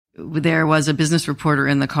there was a business reporter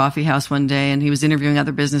in the coffee house one day, and he was interviewing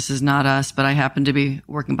other businesses, not us, but I happened to be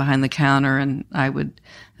working behind the counter, and I would,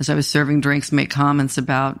 as I was serving drinks, make comments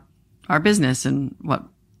about our business and what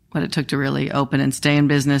it took to really open and stay in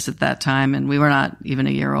business at that time. And we were not even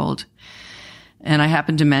a year old. And I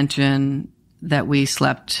happened to mention that we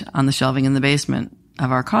slept on the shelving in the basement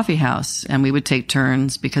of our coffee house, and we would take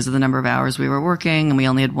turns because of the number of hours we were working, and we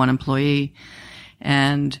only had one employee.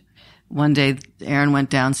 And one day, Erin went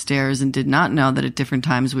downstairs and did not know that at different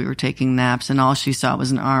times we were taking naps, and all she saw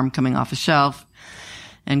was an arm coming off a shelf,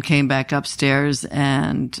 and came back upstairs.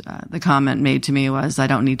 And the comment made to me was, I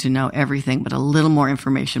don't need to know everything, but a little more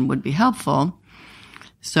information would be helpful.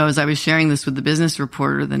 So as I was sharing this with the business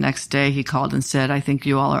reporter the next day, he called and said, I think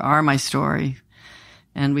you all are my story.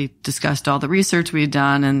 And we discussed all the research we had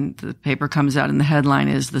done, and the paper comes out and the headline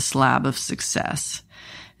is The Slab of Success.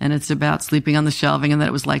 And it's about sleeping on the shelving and that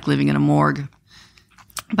it was like living in a morgue.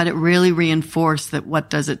 But it really reinforced that what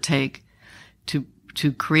does it take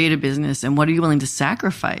to create a business, and what are you willing to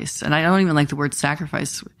sacrifice? And I don't even like the word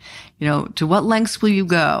sacrifice. To what lengths will you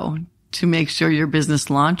go to make sure your business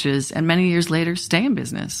launches and many years later stay in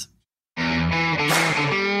business?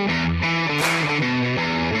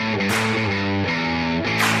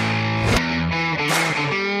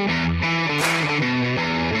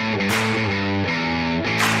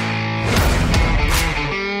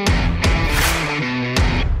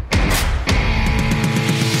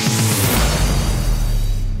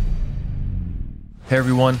 Hey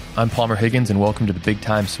everyone, I'm Palmer Higgins, and welcome to the Big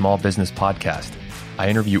Time Small Business Podcast. I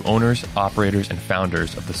interview owners, operators, and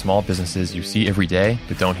founders of the small businesses you see every day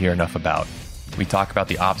but don't hear enough about. We talk about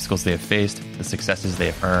the obstacles they have faced, the successes they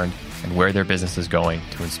have earned, and where their business is going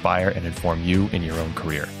to inspire and inform you in your own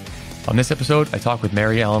career. On this episode, I talk with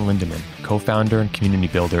Mary Allen Lindemann, co-founder and community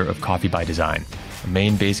builder of Coffee by Design, a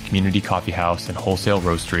Maine-based community coffee house and wholesale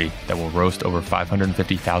roastery that will roast over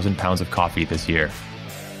 550,000 pounds of coffee this year.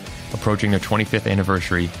 Approaching their 25th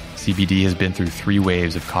anniversary, CBD has been through 3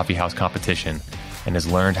 waves of coffeehouse competition and has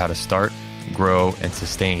learned how to start, grow, and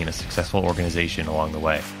sustain a successful organization along the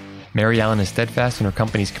way. Mary Allen is steadfast in her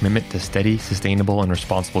company's commitment to steady, sustainable, and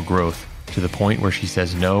responsible growth to the point where she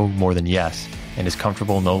says no more than yes and is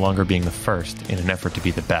comfortable no longer being the first in an effort to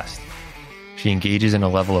be the best. She engages in a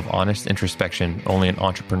level of honest introspection only an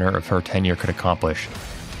entrepreneur of her tenure could accomplish,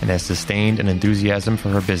 and has sustained an enthusiasm for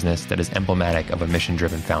her business that is emblematic of a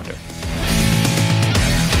mission-driven founder.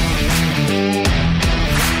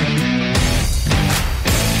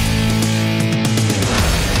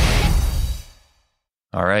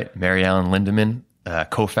 All right, Mary Allen Lindemann,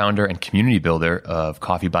 co-founder and community builder of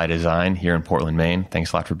Coffee by Design here in Portland, Maine.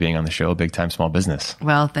 Thanks a lot for being on the show, Big Time Small Business.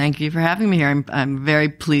 Well, thank you for having me here. I'm very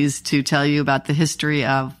pleased to tell you about the history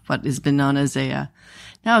of what has been known as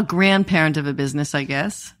now a grandparent of a business, I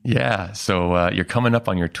guess. Yeah. So you're coming up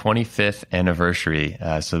on your 25th anniversary.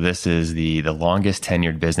 So this is the longest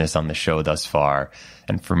tenured business on the show thus far.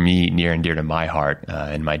 And for me, near and dear to my heart,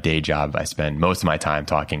 in my day job, I spend most of my time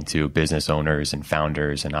talking to business owners and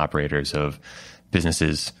founders and operators of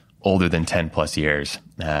businesses older than 10 plus years.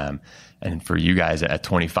 And for you guys at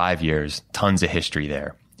 25 years, tons of history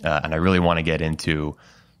there. And I really want to get into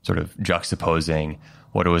sort of juxtaposing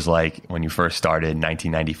what it was like when you first started in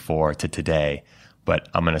 1994 to today. But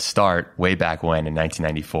I'm going to start way back when in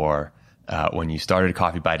 1994, when you started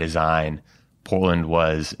Coffee by Design, Portland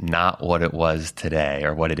was not what it was today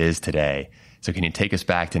or what it is today. So can you take us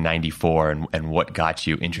back to 94 and what got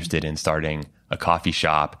you interested in starting a coffee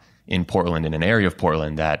shop in Portland, in an area of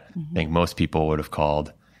Portland that I think most people would have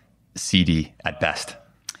called seedy at best?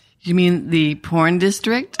 You mean the porn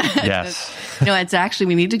district? Yes. It's actually,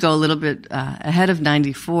 we need to go a little bit ahead of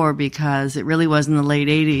 94 because it really was in the late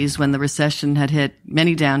 80s when the recession had hit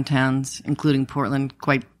many downtowns, including Portland,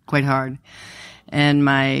 quite hard. And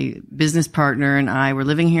my business partner and I were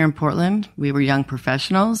living here in Portland. We were young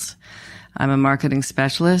professionals. I'm a marketing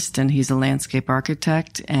specialist and he's a landscape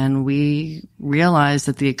architect. And we realized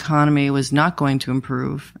that the economy was not going to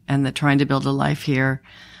improve and that trying to build a life here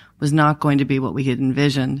was not going to be what we had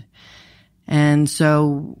envisioned. And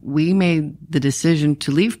so we made the decision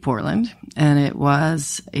to leave Portland, and it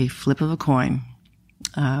was a flip of a coin.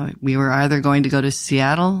 We were either going to go to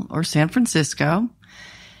Seattle or San Francisco,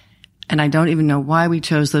 and I don't even know why we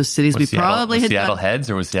chose those cities. Was Seattle heads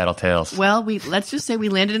or was Seattle tails? Well, let's just say we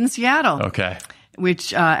landed in Seattle. Okay.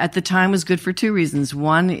 Which at the time was good for 2 reasons.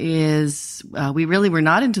 One is we really were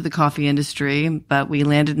not into the coffee industry, but we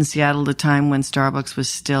landed in Seattle at a time when Starbucks was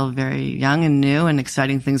still very young and new and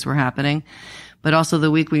exciting things were happening. But also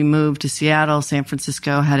the week we moved to Seattle, San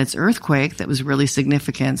Francisco had its earthquake that was really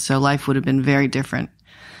significant, so life would have been very different.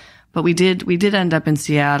 But we did end up in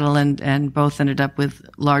Seattle and both ended up with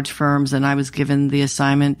large firms. And I was given the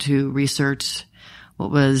assignment to research what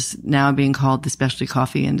was now being called the specialty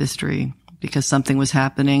coffee industry, because something was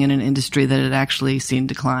happening in an industry that had actually seen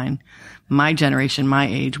decline. My generation, my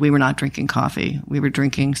age, we were not drinking coffee. We were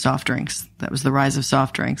drinking soft drinks. That was the rise of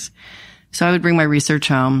soft drinks. So I would bring my research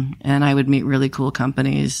home and I would meet really cool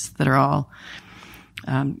companies that are all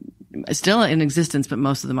still in existence, but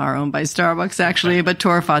most of them are owned by Starbucks, actually, but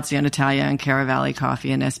Torre Fazione Italia and Caravali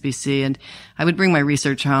Coffee and SBC. And I would bring my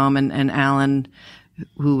research home, and Alan,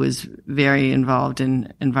 who was very involved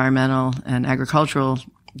in environmental and agricultural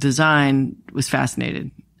design, was fascinated.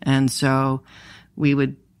 And so we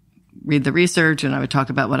would read the research and I would talk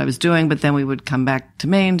about what I was doing, but then we would come back to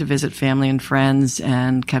Maine to visit family and friends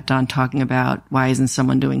and kept on talking about why isn't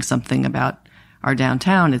someone doing something about our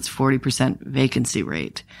downtown? It's 40% vacancy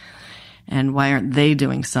rate. And why aren't they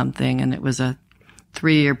doing something? And it was a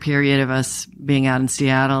 3-year period of us being out in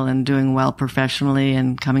Seattle and doing well professionally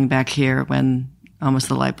and coming back here when almost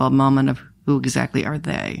the light bulb moment of who exactly are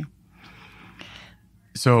they?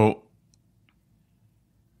 So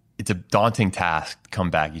it's a daunting task to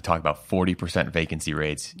come back. You talk about 40% vacancy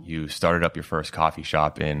rates. You started up your first coffee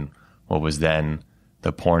shop in what was then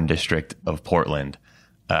the porn district of Portland.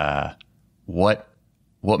 What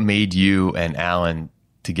made you and Alan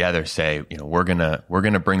together say, we're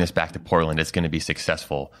gonna bring this back to Portland. It's gonna be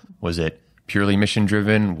successful. Was it purely mission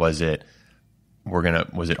driven? Was it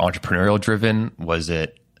entrepreneurial driven? Was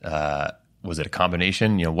it a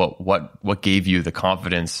combination? What gave you the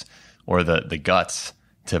confidence or the guts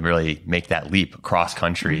to really make that leap across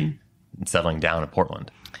country and settling down in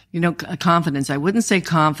Portland? Confidence. I wouldn't say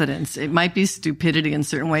confidence. It might be stupidity in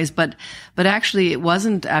certain ways, but actually it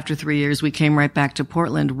wasn't after 3 years we came right back to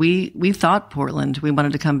Portland. We thought Portland, we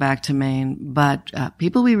wanted to come back to Maine, but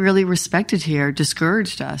people we really respected here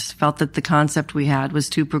discouraged us, felt that the concept we had was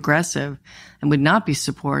too progressive and would not be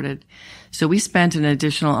supported. So we spent an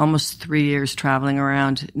additional almost 3 years traveling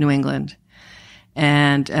around New England.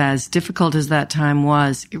 And as difficult as that time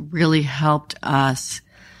was, it really helped us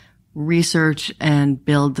research and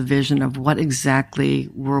build the vision of what exactly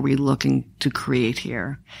were we looking to create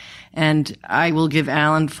here. And I will give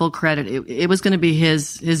Alan full credit. It was going to be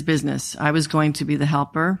his business. I was going to be the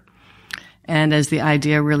helper. And as the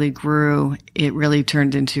idea really grew, it really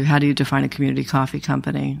turned into, how do you define a community coffee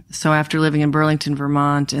company? So after living in Burlington,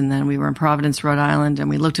 Vermont, and then we were in Providence, Rhode Island, and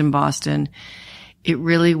we looked in Boston, it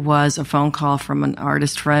really was a phone call from an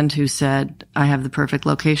artist friend who said, I have the perfect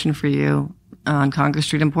location for you on Congress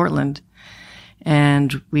Street in Portland.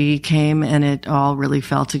 And we came and it all really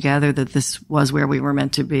fell together that this was where we were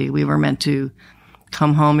meant to be. We were meant to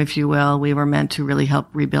come home, if you will. We were meant to really help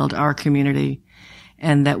rebuild our community,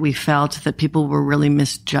 and that we felt that people were really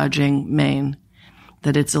misjudging Maine,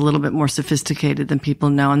 that it's a little bit more sophisticated than people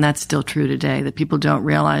know. And that's still true today, that people don't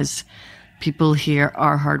realize people here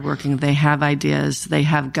are hardworking. They have ideas, they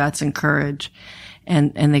have guts and courage,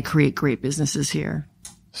 and they create great businesses here.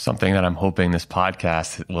 Something that I'm hoping this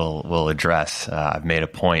podcast will address. I've made a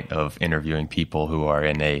point of interviewing people who are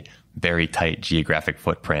in a very tight geographic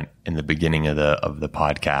footprint in the beginning of the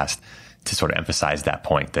podcast to sort of emphasize that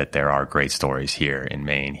point, that there are great stories here in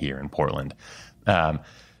Maine, here in Portland.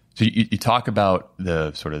 So you talk about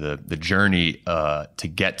the sort of the journey to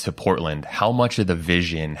get to Portland. How much of the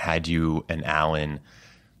vision had you and Alan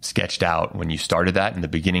sketched out when you started that in the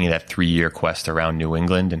beginning of that 3-year quest around New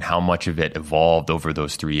England, and how much of it evolved over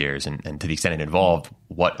those 3 years? And to the extent it evolved,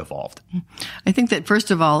 what evolved? I think that first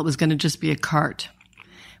of all, it was going to just be a cart,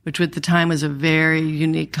 which at the time was a very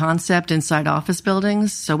unique concept inside office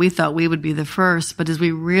buildings. So we thought we would be the first. But as we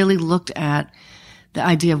really looked at the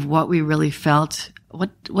idea of what we really felt,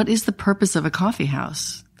 what is the purpose of a coffee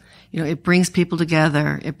house? It brings people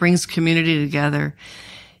together. It brings community together.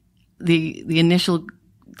 The initial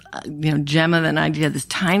gem of an idea, this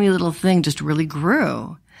tiny little thing just really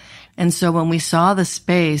grew. And so when we saw the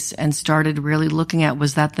space and started really looking at,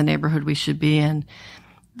 was that the neighborhood we should be in?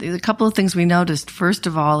 A couple of things we noticed. First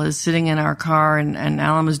of all is sitting in our car and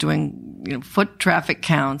Alan was doing, foot traffic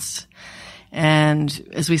counts. And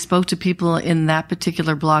as we spoke to people in that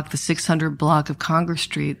particular block, the 600 block of Congress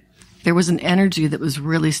Street, there was an energy that was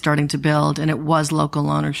really starting to build, and it was local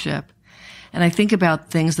ownership. And I think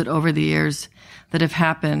about things that over the years that have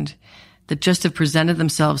happened that just have presented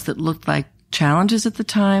themselves that looked like challenges at the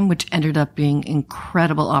time, which ended up being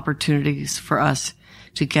incredible opportunities for us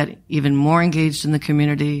to get even more engaged in the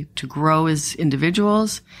community, to grow as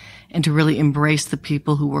individuals, and to really embrace the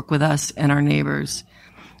people who work with us and our neighbors.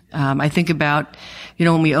 I think about,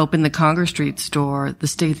 when we opened the Congress Street store, the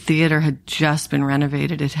State Theater had just been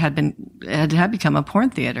renovated. It had become a porn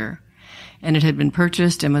theater. and it had been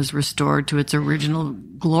purchased and was restored to its original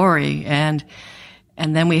glory. And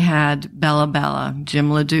then we had Bella Bella,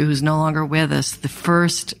 Jim Ledoux, who's no longer with us. The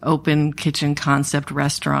first open kitchen concept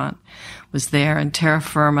restaurant was there, and Terra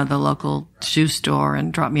Firma, the local shoe store,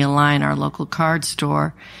 and Drop Me a Line, our local card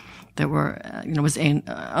store, that was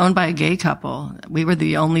owned by a gay couple. We were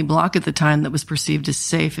the only block at the time that was perceived as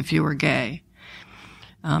safe if you were gay.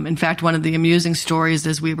 In fact, one of the amusing stories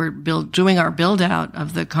as we were doing our build out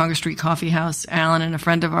of the Congress Street Coffee House, Alan and a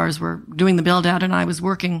friend of ours were doing the build out and I was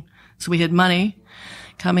working. So we had money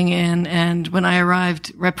coming in. And when I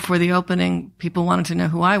arrived right before the opening, people wanted to know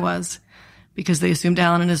who I was because they assumed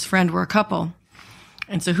Alan and his friend were a couple.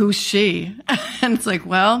 And so who's she? And it's like,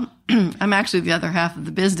 well, I'm actually the other half of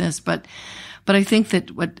the business, but I think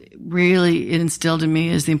that what really it instilled in me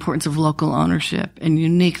is the importance of local ownership and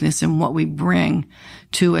uniqueness in what we bring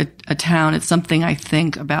to a town. It's something I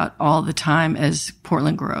think about all the time as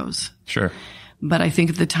Portland grows. Sure. But I think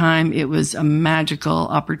at the time it was a magical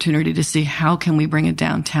opportunity to see how can we bring a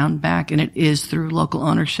downtown back, and it is through local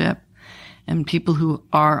ownership and people who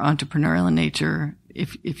are entrepreneurial in nature.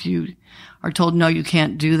 If you are told, no, you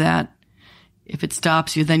can't do that, if it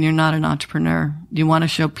stops you, then you're not an entrepreneur. You want to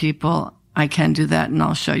show people, I can do that, and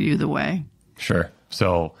I'll show you the way. Sure.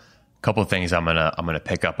 So a couple of things I'm gonna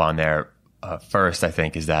pick up on there. First, I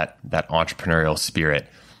think, is that entrepreneurial spirit.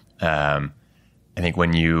 I think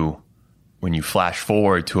when you flash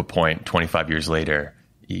forward to a point 25 years later,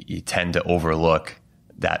 you tend to overlook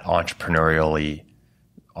that entrepreneurial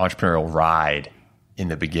ride in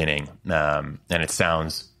the beginning. And it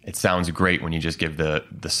sounds great when you just give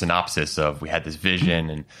the synopsis of we had this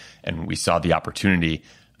vision and we saw the opportunity.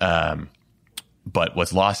 But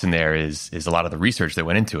what's lost in there is a lot of the research that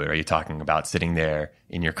went into it. Are you talking about sitting there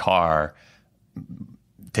in your car,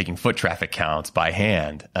 taking foot traffic counts by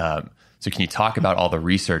hand? So can you talk about all the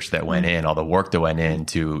research that went in, all the work that went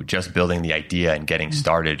into just building the idea and getting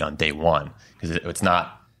started on day one? Because it's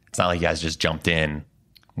not like you guys just jumped in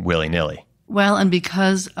willy-nilly. Well, and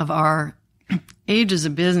because of our age as a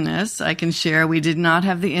business, I can share we did not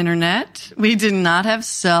have the internet. We did not have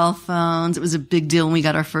cell phones. It was a big deal when we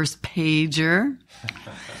got our first pager.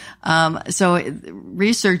 So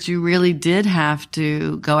research, you really did have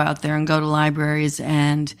to go out there and go to libraries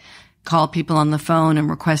and call people on the phone and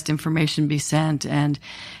request information be sent. And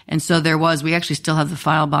so we actually still have the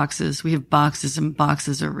file boxes. We have boxes and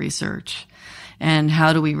boxes of research. And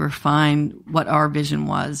how do we refine what our vision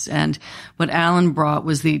was? And what Alan brought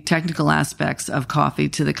was the technical aspects of coffee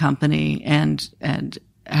to the company and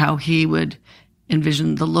how he would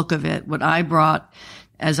envision the look of it. What I brought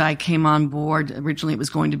as I came on board, originally it was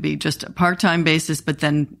going to be just a part-time basis, but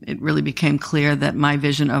then it really became clear that my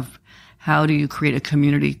vision of how do you create a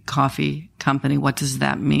community coffee company? What does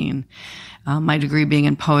that mean? My degree being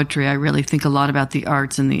in poetry, I really think a lot about the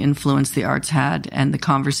arts and the influence the arts had and the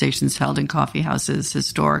conversations held in coffee houses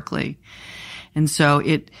historically. And so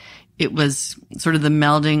it was sort of the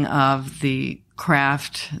melding of the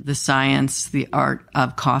craft, the science, the art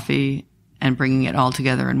of coffee, and bringing it all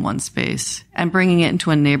together in one space and bringing it into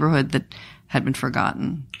a neighborhood that had been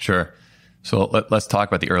forgotten. Sure. So let's talk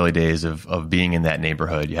about the early days of being in that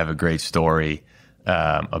neighborhood. You have a great story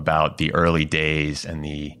about the early days and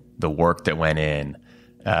the work that went in.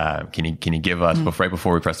 Can you give us, right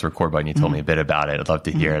before we press the record button, you told me a bit about it. I'd love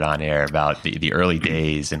to hear it on air about the early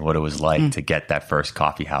days and what it was like to get that first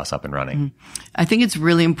coffee house up and running. I think it's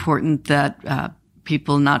really important that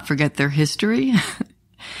people not forget their history.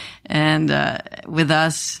 And with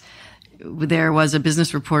us, there was a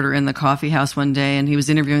business reporter in the coffee house one day, and he was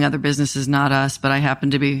interviewing other businesses, not us, but I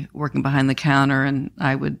happened to be working behind the counter, and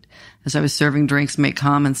I would, as I was serving drinks, make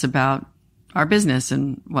comments about our business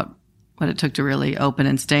and what it took to really open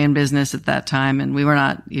and stay in business at that time. And we were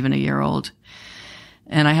not even a year old.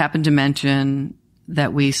 And I happened to mention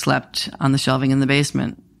that we slept on the shelving in the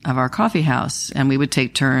basement of our coffee house, and we would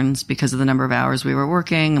take turns because of the number of hours we were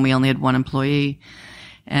working, and we only had one employee.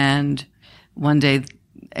 And one day,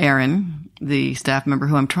 Aaron, the staff member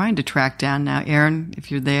who I'm trying to track down now, Aaron,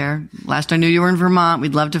 if you're there, last I knew you were in Vermont,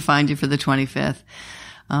 we'd love to find you for the 25th.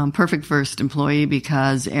 Perfect first employee,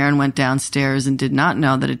 because Aaron went downstairs and did not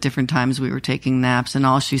know that at different times we were taking naps, and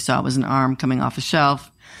all she saw was an arm coming off a shelf,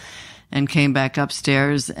 and came back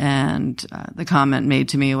upstairs. And the comment made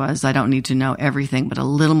to me was, I don't need to know everything, but a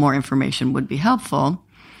little more information would be helpful.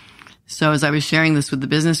 So as I was sharing this with the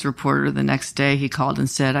business reporter the next day, he called and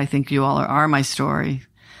said, I think you all are my story.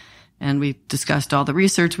 And we discussed all the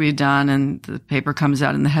research we had done, and the paper comes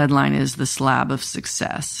out and the headline is The Slab of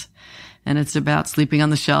Success. And it's about sleeping on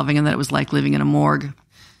the shelving and that it was like living in a morgue.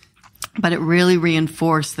 But it really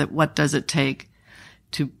reinforced that what does it take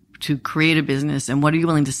to to create a business, and what are you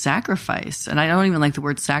willing to sacrifice? And I don't even like the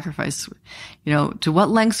word sacrifice. To what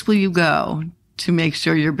lengths will you go to make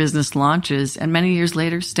sure your business launches and many years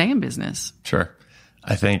later stay in business? Sure.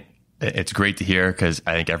 I think it's great to hear, because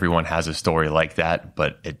I think everyone has a story like that,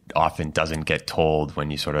 but it often doesn't get told when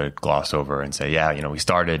you sort of gloss over and say, yeah, we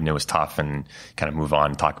started and it was tough, and kind of move on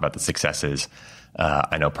and talk about the successes.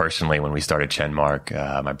 I know personally when we started Chenmark,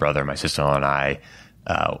 my brother, my sister-in-law, and I,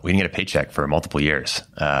 we didn't get a paycheck for multiple years.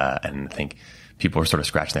 And I think people were sort of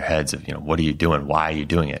scratching their heads of, what are you doing? Why are you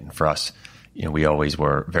doing it? And for us, we always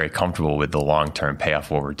were very comfortable with the long-term payoff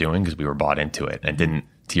of what we're doing, because we were bought into it. And it didn't,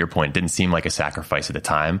 to your point, didn't seem like a sacrifice at the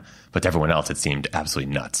time, but to everyone else, it seemed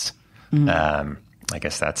absolutely nuts. I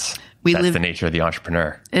guess that's the nature of the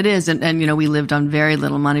entrepreneur. It is. And we lived on very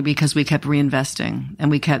little money because we kept reinvesting,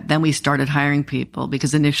 and then we started hiring people,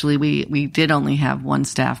 because initially we did only have one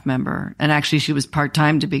staff member. And actually she was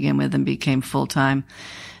part-time to begin with and became full-time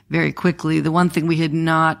very quickly. The one thing we had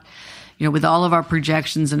not, with all of our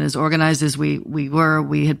projections and as organized as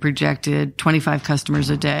we had projected 25 customers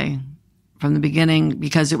a day from the beginning,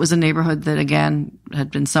 because it was a neighborhood that, again, had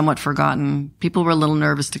been somewhat forgotten. People were a little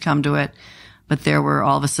nervous to come to it, but there were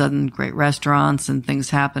all of a sudden great restaurants and things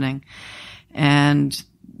happening. And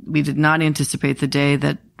we did not anticipate the day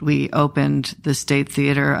that we opened the State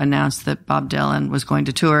Theater, announced that Bob Dylan was going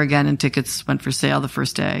to tour again, and tickets went for sale the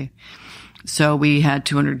first day. So we had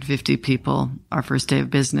 250 people our first day of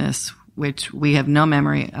business, which we have no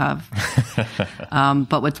memory of.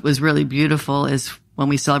 But what was really beautiful is when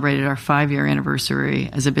we celebrated our 5-year anniversary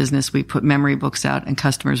as a business, we put memory books out and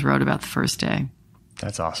customers wrote about the first day.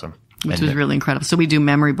 That's awesome. Which was really incredible. So we do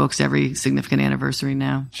memory books every significant anniversary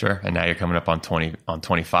now. Sure. And now you're coming up on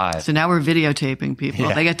 25. So now we're videotaping people.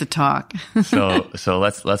 Yeah. They get to talk. So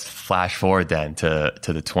let's flash forward then to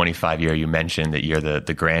the 25 year. You mentioned that you're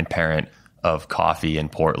the grandparent of coffee in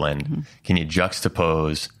Portland. Mm-hmm. Can you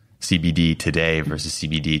juxtapose CBD today versus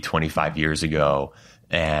CBD 25 years ago,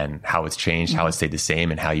 and how it's changed, how it stayed the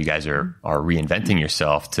same, and how you guys are reinventing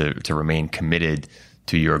yourself to remain committed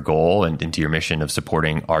to your goal and into your mission of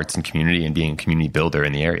supporting arts and community and being a community builder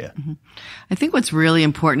in the area? Mm-hmm. I think what's really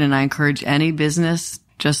important, and I encourage any business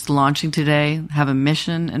just launching today, have a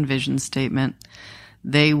mission and vision statement.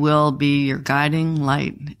 They will be your guiding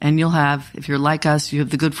light, and you'll have, if you're like us, you have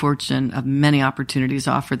the good fortune of many opportunities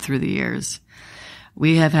offered through the years.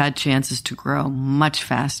 We have had chances to grow much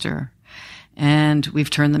faster, and we've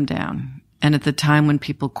turned them down. And at the time when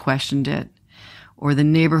people questioned it, or the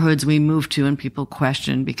neighborhoods we moved to and people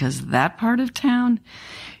questioned, because that part of town,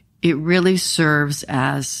 it really serves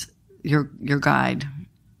as your guide.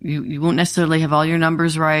 You won't necessarily have all your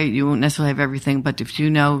numbers right. You won't necessarily have everything, but if you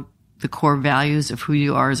know the core values of who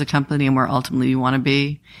you are as a company and where ultimately you want to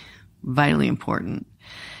be, vitally important.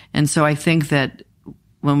 And so I think that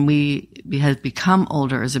when we have become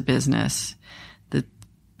older as a business,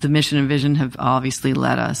 the mission and vision have obviously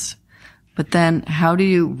led us. But then how do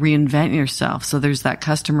you reinvent yourself? So there's that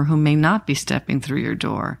customer who may not be stepping through your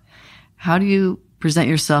door. How do you present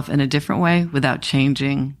yourself in a different way without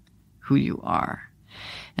changing who you are?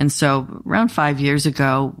 And so around 5 years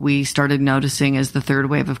ago, we started noticing, as the third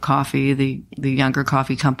wave of coffee, the younger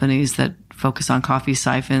coffee companies that focus on coffee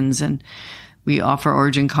siphons, and we offer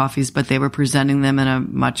origin coffees, but they were presenting them in a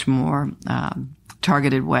much more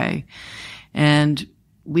targeted way. And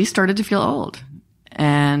we started to feel old.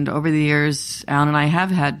 And over the years, Alan and I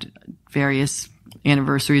have had various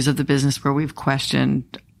anniversaries of the business where we've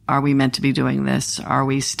questioned, are we meant to be doing this? Are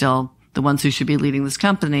we still the ones who should be leading this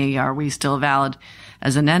company? Are we still valid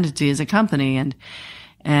as an entity, as a company?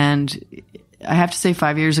 And I have to say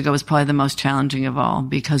 5 years ago was probably the most challenging of all,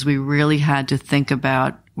 because we really had to think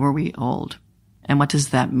about, were we old? And what does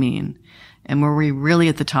that mean? And were we really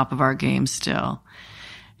at the top of our game still?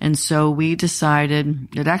 And so we decided,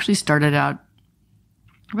 it actually started out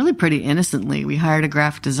really pretty innocently. We hired a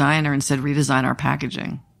graphic designer and said, redesign our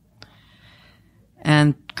packaging.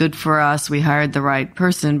 And good for us, we hired the right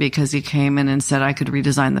person, because he came in and said, I could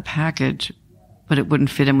redesign the package, but it wouldn't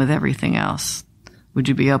fit in with everything else. Would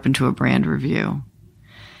you be open to a brand review?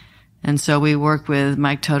 And so we worked with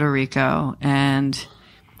Mike Todorico, and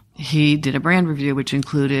he did a brand review, which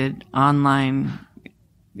included online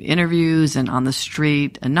interviews and on the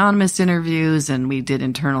street anonymous interviews, and we did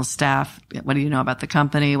internal staff. What do you know about the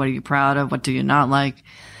company? What are you proud of? What do you not like?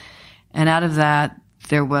 And out of that,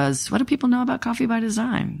 there was, what do people know about Coffee by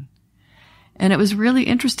Design? And it was really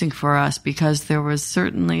interesting for us, because there was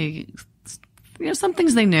certainly, some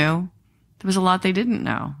things they knew. There was a lot they didn't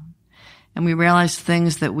know. And we realized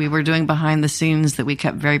things that we were doing behind the scenes that we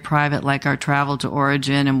kept very private, like our travel to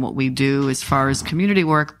origin and what we do as far as community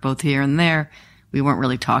work, both here and there, we weren't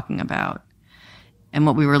really talking about. And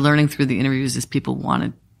what we were learning through the interviews is people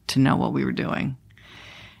wanted to know what we were doing.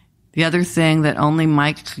 The other thing that only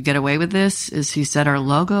Mike could get away with this is he said our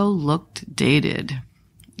logo looked dated.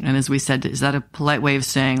 And as we said, is that a polite way of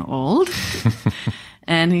saying old?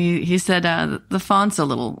 And he said, the font's a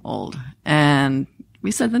little old. And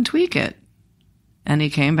we said, then tweak it. And he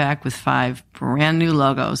came back with 5 brand new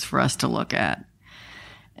logos for us to look at.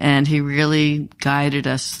 And he really guided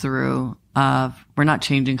us through, we're not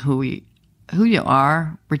changing who you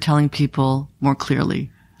are. We're telling people more clearly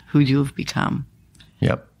who you have become.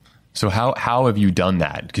 Yep. So how have you done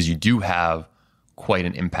that? Because you do have quite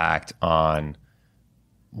an impact on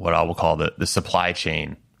what I will call the supply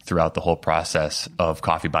chain throughout the whole process of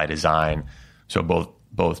Coffee by Design. So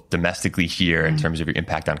both domestically here in terms of your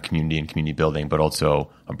impact on community and community building, but also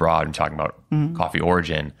abroad and talking about coffee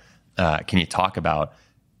origin. Can you talk about,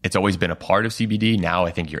 it's always been a part of CBD. Now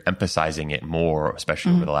I think you're emphasizing it more,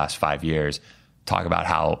 especially over the last 5 years. Talk about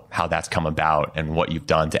how that's come about and what you've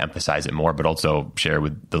done to emphasize it more, but also share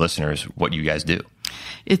with the listeners what you guys do.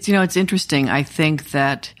 It's interesting. I think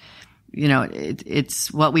that,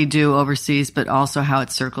 it's what we do overseas, but also how it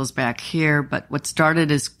circles back here. But what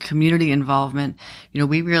started as community involvement,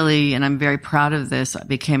 we really, and I'm very proud of this,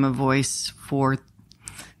 became a voice for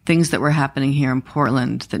things that were happening here in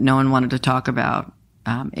Portland that no one wanted to talk about.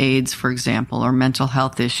 AIDS, for example, or mental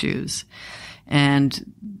health issues.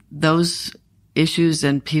 And those issues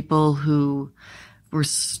and people who were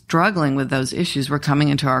struggling with those issues were coming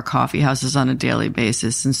into our coffee houses on a daily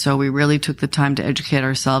basis. And so we really took the time to educate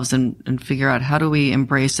ourselves and figure out how do we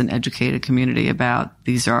embrace and educate a community about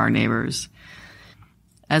these are our neighbors.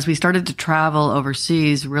 As we started to travel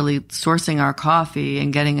overseas, really sourcing our coffee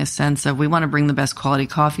and getting a sense of we want to bring the best quality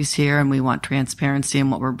coffees here and we want transparency in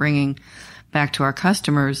what we're bringing back to our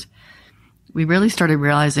customers, we really started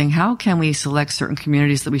realizing how can we select certain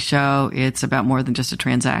communities that we show it's about more than just a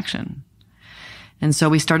transaction. And so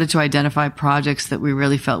we started to identify projects that we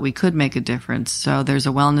really felt we could make a difference. So there's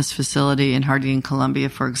a wellness facility in Hardin, Colombia,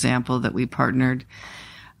 for example, that we partnered.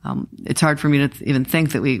 It's hard for me to even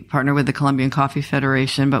think that we partner with the Colombian Coffee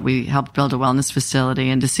Federation, but we helped build a wellness facility,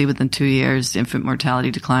 and to see within 2 years infant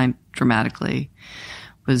mortality declined dramatically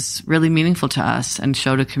was really meaningful to us and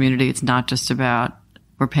showed a community it's not just about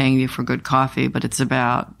we're paying you for good coffee, but it's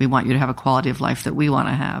about we want you to have a quality of life that we want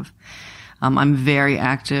to have. I'm very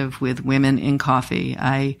active with women in coffee.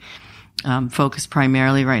 I focus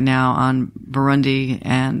primarily right now on Burundi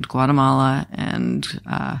and Guatemala and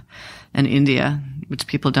India, which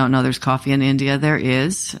people don't know there's coffee in India. There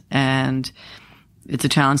is, and it's a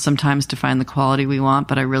challenge sometimes to find the quality we want,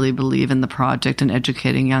 but I really believe in the project and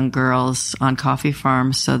educating young girls on coffee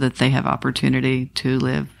farms so that they have opportunity to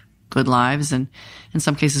live good lives and in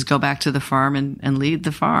some cases go back to the farm and lead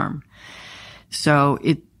the farm. So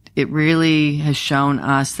it really has shown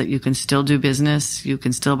us that you can still do business, you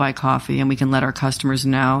can still buy coffee, and we can let our customers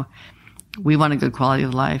know we want a good quality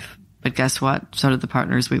of life. But guess what? So do the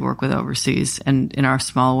partners we work with overseas. And in our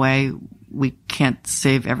small way, we can't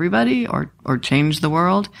save everybody or change the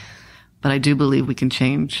world, but I do believe we can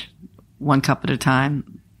change one cup at a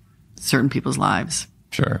time, certain people's lives.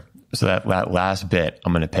 Sure. So that last bit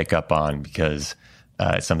I'm going to pick up on because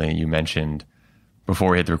it's something that you mentioned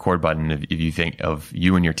before we hit the record button. If you think of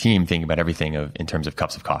you and your team thinking about everything in terms of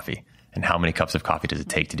cups of coffee and how many cups of coffee does it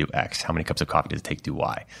take to do X? How many cups of coffee does it take to do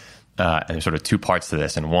Y? And there's sort of 2 parts to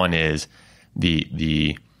this. And one is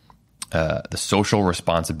the social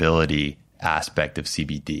responsibility aspect of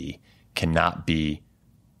CBD cannot be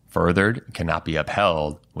furthered, cannot be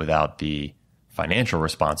upheld without the financial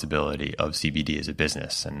responsibility of CBD as a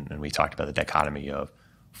business. And we talked about the dichotomy of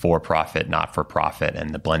for-profit, not-for-profit,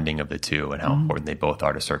 and the blending of the two and how important they both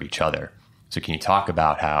are to serve each other. So can you talk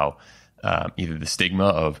about how either the stigma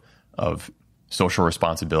of social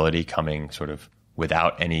responsibility coming sort of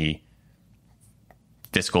without any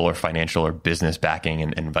fiscal or financial or business backing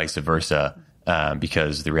and vice versa,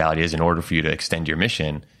 because the reality is in order for you to extend your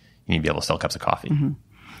mission, you need to be able to sell cups of coffee. Mm-hmm.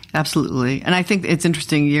 Absolutely. And I think it's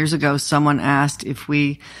interesting. Years ago, someone asked if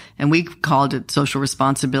we called it social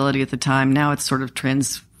responsibility at the time. Now it's sort of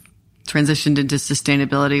transitioned into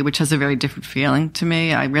sustainability, which has a very different feeling to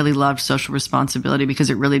me. I really love social responsibility because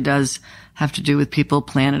it really does have to do with people,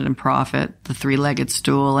 planet, and profit, the 3-legged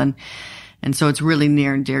stool. And so it's really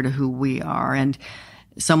near and dear to who we are. And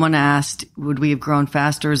someone asked, would we have grown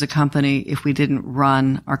faster as a company if we didn't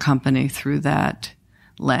run our company through that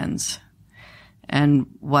lens? And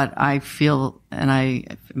what I feel, and I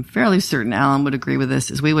am fairly certain Alan would agree with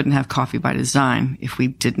this, is we wouldn't have Coffee by Design if we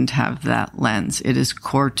didn't have that lens. It is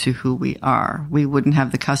core to who we are. We wouldn't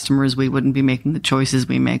have the customers. We wouldn't be making the choices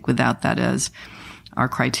we make without that as our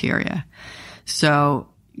criteria. So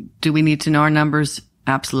do we need to know our numbers?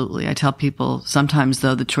 Absolutely. I tell people sometimes,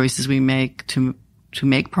 though, the choices we make to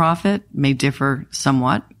make profit may differ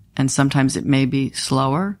somewhat, and sometimes it may be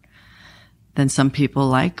slower than some people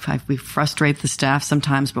like. We frustrate the staff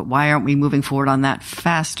sometimes, but why aren't we moving forward on that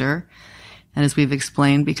faster? And as we've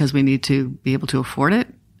explained, because we need to be able to afford it,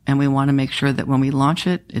 and we want to make sure that when we launch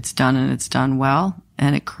it, it's done and it's done well,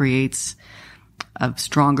 and it creates a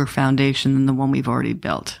stronger foundation than the one we've already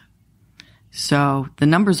built. So the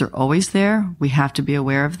numbers are always there. We have to be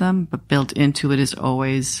aware of them, but built into it is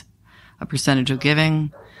always a percentage of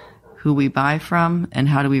giving, who we buy from, and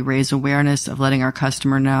how do we raise awareness of letting our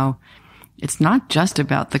customer know it's not just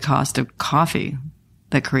about the cost of coffee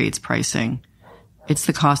that creates pricing. It's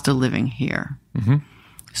the cost of living here. Mm-hmm.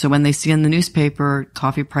 So when they see in the newspaper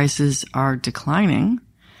coffee prices are declining,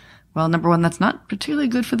 well, number one, that's not particularly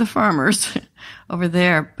good for the farmers over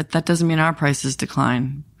there, but that doesn't mean our prices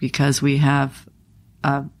decline because we have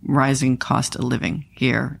a rising cost of living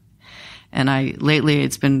here. And lately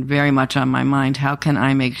it's been very much on my mind, how can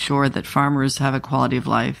I make sure that farmers have a quality of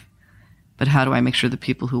life? But how do I make sure the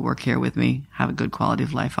people who work here with me have a good quality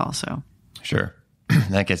of life also? Sure.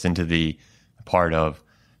 That gets into the part of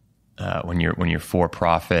when you're for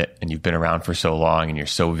profit and you've been around for so long and you're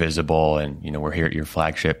so visible, and we're here at your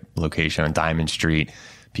flagship location on Diamond Street.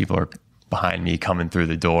 People are behind me coming through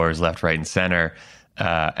the doors left, right, and center,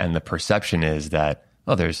 and the perception is that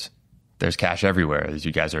there's cash everywhere. As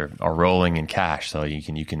you guys are rolling in cash, so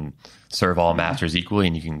you can serve all masters equally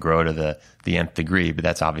and you can grow to the nth degree. But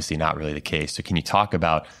that's obviously not really the case. So can you talk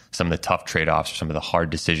about some of the tough trade-offs or some of the hard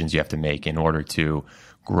decisions you have to make in order to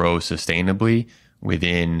grow sustainably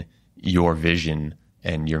within your vision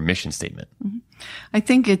and your mission statement? Mm-hmm. I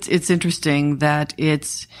think it's interesting that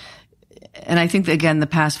and I think that, again, the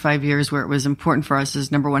past 5 years where it was important for us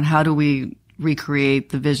is, number one, how do we recreate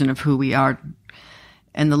the vision of who we are?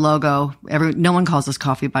 And the logo, no one calls us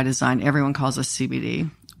Coffee by Design. Everyone calls us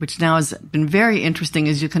CBD, which now has been very interesting,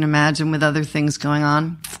 as you can imagine, with other things going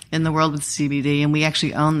on in the world with CBD. And we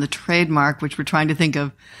actually own the trademark, which we're trying to think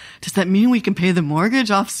of, does that mean we can pay the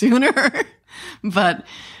mortgage off sooner? But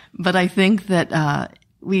I think that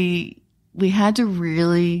we had to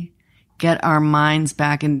really get our minds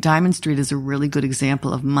back. And Diamond Street is a really good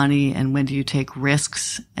example of money and when do you take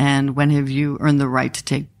risks and when have you earned the right to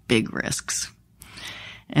take big risks.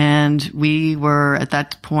 And we were at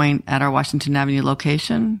that point at our Washington Avenue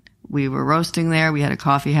location. We were roasting there. We had a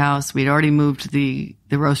coffee house. We'd already moved the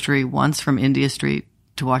roastery once from India Street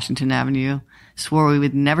to Washington Avenue. Swore we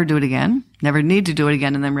would never do it again, never need to do it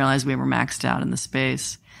again, and then realized we were maxed out in the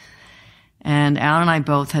space. And Alan and I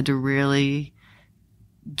both had to really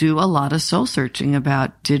do a lot of soul searching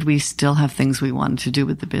about, did we still have things we wanted to do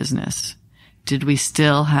with the business? Did we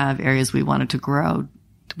still have areas we wanted to grow?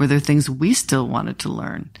 Were there things we still wanted to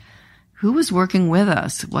learn? Who was working with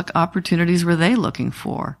us? What opportunities were they looking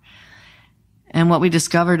for? And what we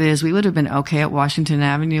discovered is we would have been okay at Washington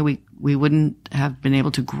Avenue. We wouldn't have been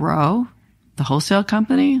able to grow the wholesale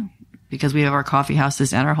company because we have our coffee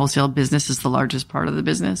houses and our wholesale business is the largest part of the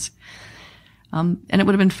business. And it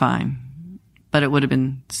would have been fine, but it would have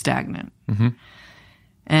been stagnant. Mm-hmm.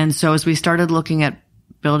 And so as we started looking at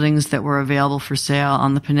buildings that were available for sale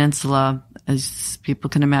on the peninsula, as people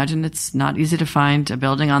can imagine, it's not easy to find a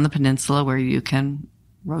building on the peninsula where you can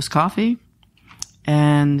roast coffee.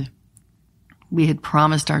 And we had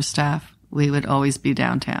promised our staff we would always be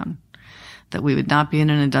downtown, that we would not be in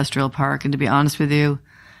an industrial park. And to be honest with you,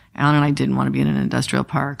 Alan and I didn't want to be in an industrial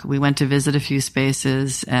park. We went to visit a few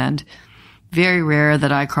spaces, and very rare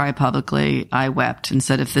that I cry publicly. I wept and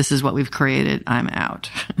said, if this is what we've created, I'm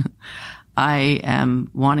out. I am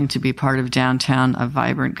wanting to be part of downtown, a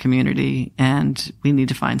vibrant community, and we need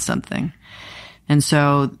to find something. And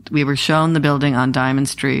so we were shown the building on Diamond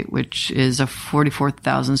Street, which is a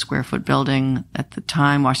 44,000 square foot building. At the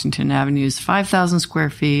time, Washington Avenue is 5,000 square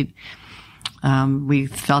feet. We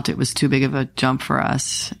felt it was too big of a jump for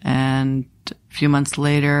us. And a few months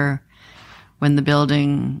later, when the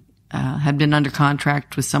building had been under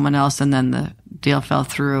contract with someone else and then the deal fell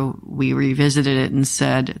through, we revisited it and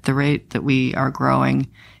said, at the rate that we are growing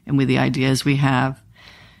and with the ideas we have,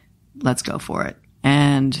 let's go for it.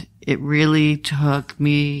 And it really took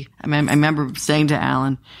me, I remember saying to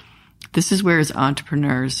Alan, this is where as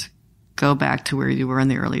entrepreneurs go back to where you were in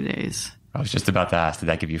the early days. I was just about to ask, did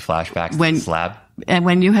that give you flashbacks to the slab? And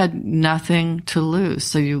when you had nothing to lose,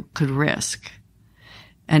 so you could risk.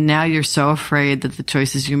 And now you're so afraid that the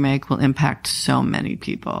choices you make will impact so many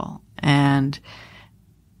people. And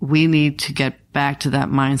we need to get back to that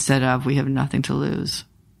mindset of we have nothing to lose.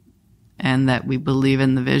 and that we believe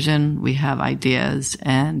in the vision. We have ideas,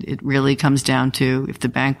 and it really comes down to if the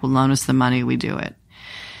bank will loan us the money, we do it.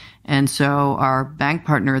 And so our bank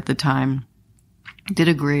partner at the time did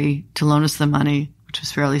agree to loan us the money, which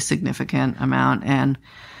was a fairly significant amount.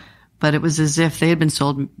 But it was as if they had been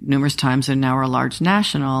sold numerous times and now are a large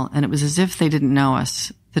national. And it was as if they didn't know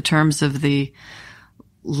us. The terms of the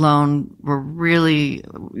loan were really,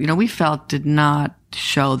 we felt did not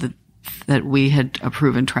show that we had a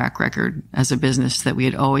proven track record as a business, that we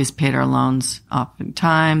had always paid our loans off in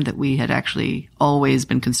time, that we had actually always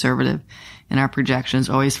been conservative in our projections,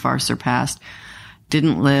 always far surpassed,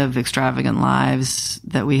 didn't live extravagant lives,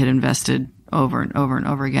 that we had invested over and over and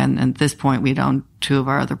over again. And at this point, we'd owned 2 of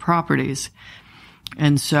our other properties.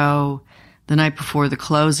 And so the night before the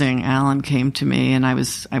closing, Alan came to me, and I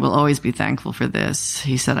will always be thankful for this.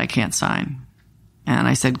 He said, I can't sign. And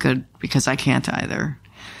I said, good, because I can't either.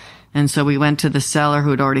 And so we went to the seller,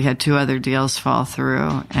 who had already had 2 other deals fall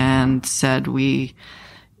through, and said,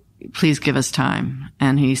 please give us time.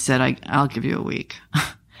 And he said, I'll give you a week.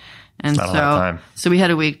 And so we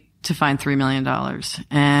had a week to find $3 million.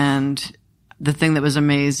 And the thing that was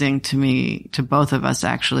amazing to me, to both of us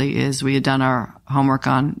actually, is we had done our homework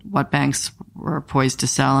on what banks were poised to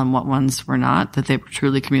sell and what ones were not, that they were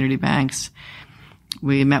truly community banks.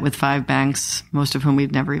 We met with 5 banks, most of whom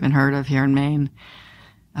we'd never even heard of here in Maine,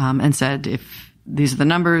 and said, if these are the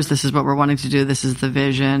numbers, this is what we're wanting to do, this is the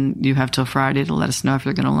vision, you have till Friday to let us know if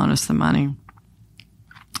you're going to loan us the money.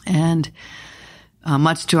 And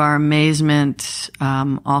much to our amazement,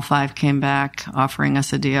 all 5 came back offering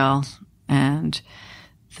us a deal. And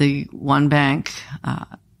the one bank,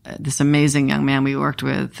 this amazing young man we worked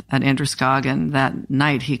with at Androscoggin, that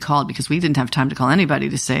night he called, because we didn't have time to call anybody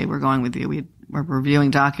to say, we're going with you. We're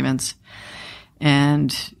reviewing documents.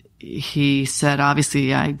 And he said,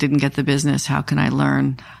 obviously, I didn't get the business. How can I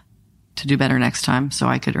learn to do better next time so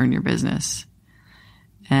I could earn your business?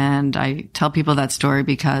 And I tell people that story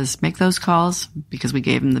because make those calls, because we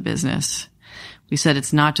gave him the business. We said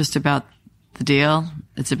it's not just about the deal,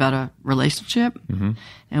 it's about a relationship. Mm-hmm.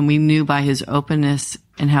 And we knew by his openness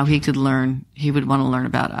and how he could learn, he would want to learn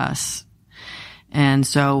about us. And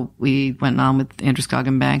so we went on with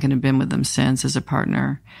Androscoggin Bank and have been with them since as a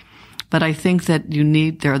partner. But I think that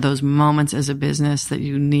there are those moments as a business that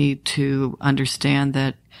you need to understand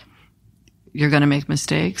that you're going to make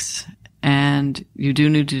mistakes, and you do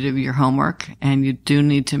need to do your homework, and you do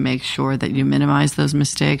need to make sure that you minimize those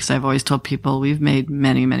mistakes. I've always told people we've made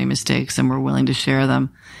many, many mistakes and we're willing to share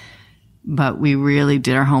them. But we really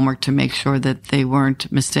did our homework to make sure that they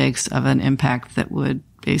weren't mistakes of an impact that would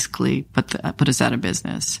basically put us out of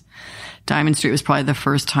business. Diamond Street was probably the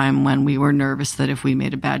first time when we were nervous that if we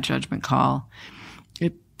made a bad judgment call,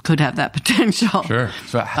 it could have that potential. Sure.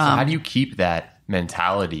 So how do you keep that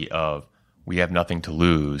mentality of we have nothing to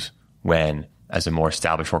lose when, as a more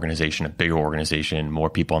established organization, a bigger organization, more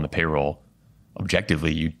people on the payroll,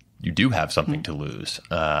 objectively, you do have something to lose?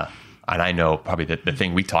 And I know probably the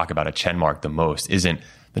thing we talk about at Chenmark the most isn't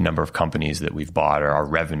the number of companies that we've bought or our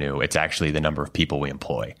revenue. It's actually the number of people we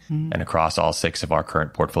employ. Mm. And across all 6 of our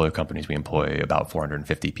current portfolio companies, we employ about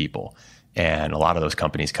 450 people. And a lot of those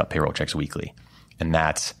companies cut payroll checks weekly. And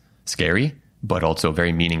that's scary, but also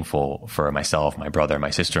very meaningful for myself, my brother,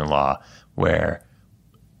 my sister-in-law, where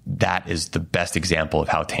that is the best example of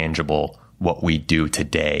how tangible what we do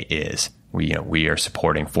today is. We are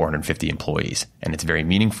supporting 450 employees, and it's very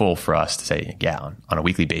meaningful for us to say, yeah, on a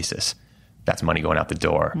weekly basis, that's money going out the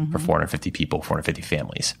door for 450 people, 450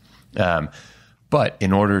 families. But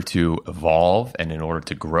in order to evolve and in order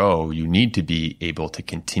to grow, you need to be able to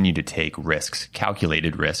continue to take risks,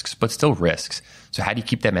 calculated risks, but still risks. So how do you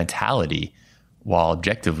keep that mentality while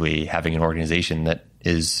objectively having an organization that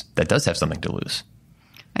does have something to lose?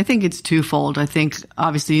 I think it's twofold. I think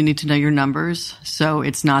obviously you need to know your numbers. So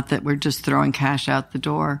it's not that we're just throwing cash out the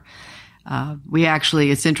door.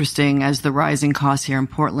 It's interesting, as the rising costs here in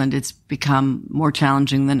Portland, it's become more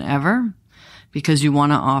challenging than ever because you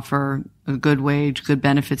want to offer a good wage, good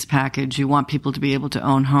benefits package. You want people to be able to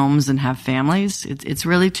own homes and have families. It's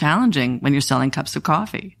really challenging when you're selling cups of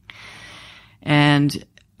coffee. And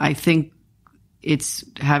I think it's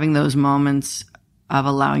having those moments of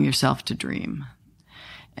allowing yourself to dream.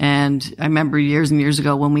 And I remember years and years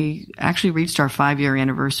ago when we actually reached our 5-year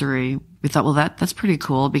anniversary, we thought, well, that's pretty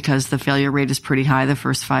cool because the failure rate is pretty high the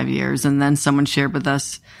first 5 years. And then someone shared with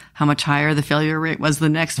us how much higher the failure rate was the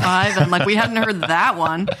next 5. And we hadn't heard that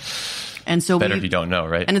one. And so better if you don't know,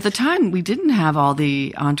 right? And at the time, we didn't have all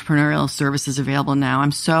the entrepreneurial services available now.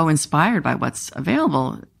 I'm so inspired by what's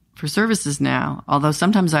available for services now. Although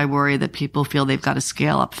sometimes I worry that people feel they've got to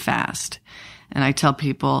scale up fast. And I tell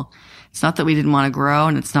people, It's not that we didn't want to grow,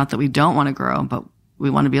 and it's not that we don't want to grow, but we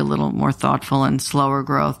want to be a little more thoughtful and slower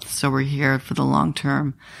growth. So we're here for the long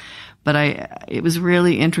term. But it was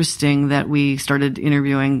really interesting that we started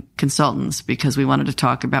interviewing consultants because we wanted to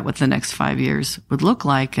talk about what the next 5 years would look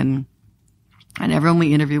like. And everyone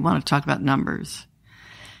we interview wanted to talk about numbers.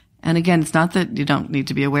 And again, it's not that you don't need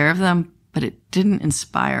to be aware of them, but it didn't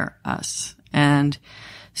inspire us. And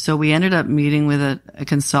so we ended up meeting with a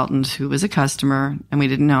consultant who was a customer, and we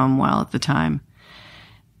didn't know him well at the time.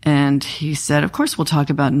 And he said, of course, we'll talk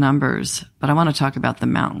about numbers, but I want to talk about the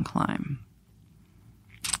mountain climb.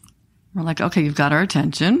 We're like, okay, you've got our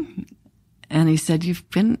attention. And he said, you've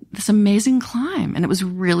been this amazing climb, and it was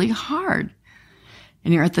really hard.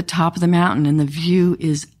 And you're at the top of the mountain, and the view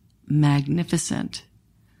is magnificent.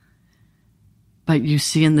 But you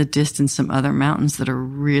see in the distance some other mountains that are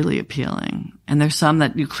really appealing. And there's some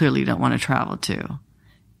that you clearly don't want to travel to.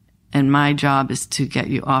 And my job is to get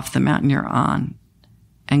you off the mountain you're on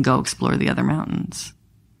and go explore the other mountains.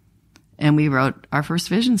 And we wrote our first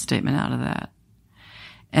vision statement out of that.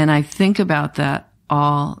 And I think about that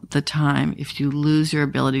all the time. If you lose your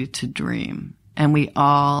ability to dream, and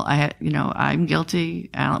I'm guilty,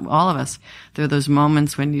 all of us, there are those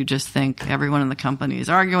moments when you just think everyone in the company is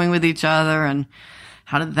arguing with each other, and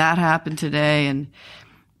how did that happen today? And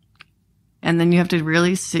then you have to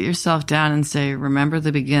really sit yourself down and say, remember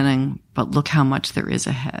the beginning, but look how much there is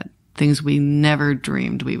ahead. Things we never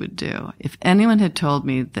dreamed we would do. If anyone had told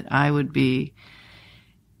me that I would be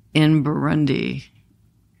in Burundi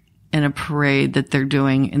in a parade that they're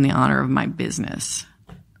doing in the honor of my business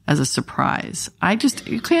as a surprise,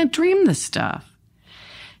 you can't dream this stuff.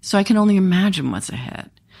 So I can only imagine what's ahead.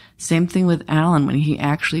 Same thing with Alan when he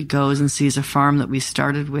actually goes and sees a farm that we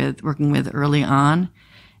started working with early on,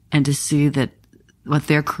 and to see that what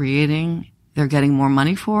they're creating, they're getting more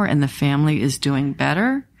money for, and the family is doing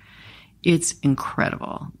better. It's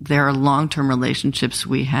incredible. There are long-term relationships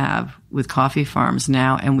we have with coffee farms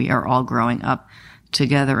now, and we are all growing up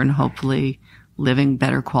together and hopefully living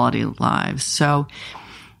better quality lives. So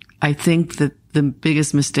I think that the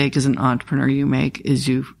biggest mistake as an entrepreneur you make is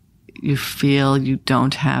you feel you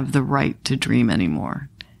don't have the right to dream anymore.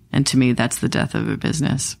 And to me, that's the death of a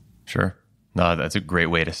business. Sure. No, that's a great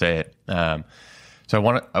way to say it.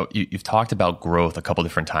 So you've talked about growth a couple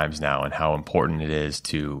different times now, and how important it is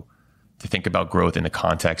to think about growth in the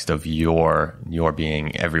context of your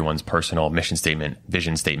being everyone's personal mission statement,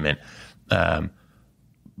 vision statement.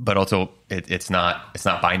 But also it's not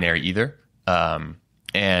binary either.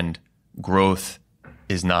 And growth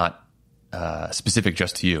is not specific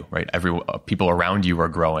just to you, right? People around you are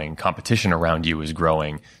growing. Competition around you is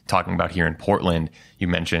growing. Talking about here in Portland, you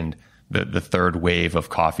mentioned the third wave of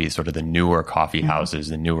coffee, sort of the newer coffee houses,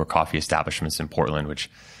 the newer coffee establishments in Portland, which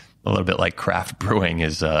a little bit like craft brewing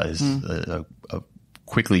is a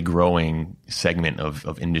quickly growing segment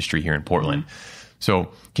of industry here in Portland.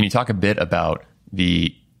 So can you talk a bit about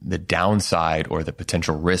the downside or the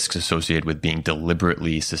potential risks associated with being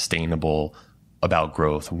deliberately sustainable about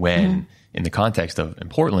growth when in the context of in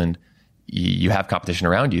Portland, you have competition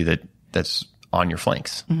around you that's on your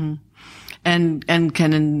flanks? And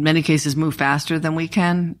can in many cases move faster than we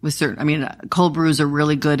can with cold brew is a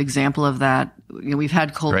really good example of that. We've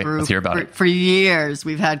had cold brew for years.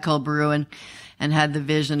 We've had cold brew and had the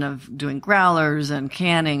vision of doing growlers and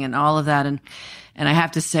canning and all of that. And I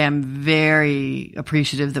have to say, I'm very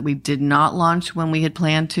appreciative that we did not launch when we had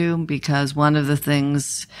planned to, because one of the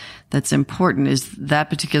things that's important is that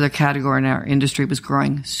particular category in our industry was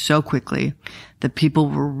growing so quickly that people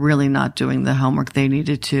were really not doing the homework they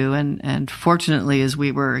needed to. And fortunately, as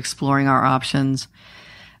we were exploring our options,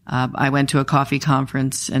 I went to a coffee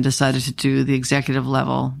conference and decided to do the executive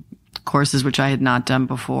level courses, which I had not done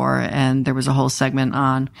before. And there was a whole segment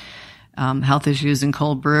on health issues in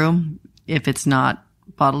cold brew if it's not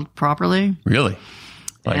bottled properly. Really?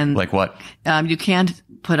 Like what? You can't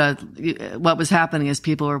what was happening is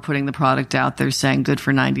people were putting the product out there saying good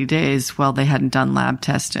for 90 days. Well, they hadn't done lab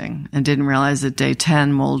testing and didn't realize that day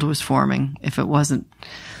 10 mold was forming if it wasn't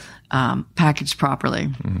packaged properly.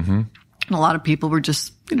 And a lot of people were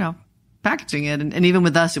just, packaging it. And even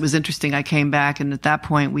with us, it was interesting. I came back, and at that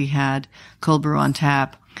point we had cold brew on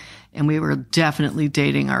tap, and we were definitely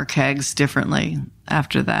dating our kegs differently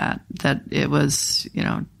after that it was,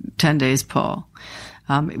 10 days pull.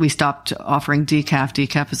 We stopped offering decaf.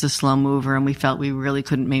 Decaf is a slow mover, and we felt we really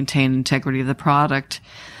couldn't maintain integrity of the product,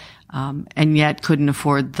 and yet couldn't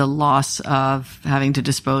afford the loss of having to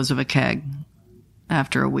dispose of a keg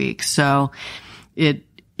after a week. So it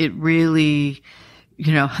really,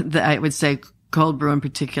 I would say cold brew in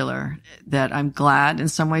particular, that I'm glad in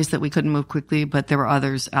some ways that we couldn't move quickly, but there were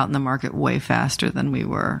others out in the market way faster than we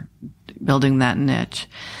were building that niche.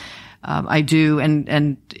 I do,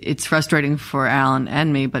 and it's frustrating for Alan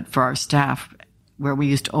and me, but for our staff, where we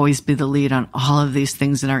used to always be the lead on all of these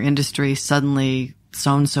things in our industry, suddenly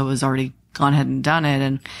so-and-so has already gone ahead and done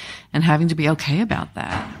it, and having to be okay about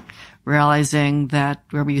that. Realizing that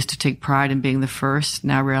where we used to take pride in being the first,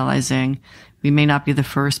 now realizing we may not be the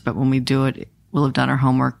first, but when we do it, we'll have done our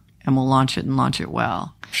homework and we'll launch it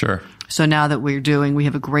well. Sure. So now that we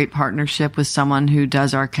have a great partnership with someone who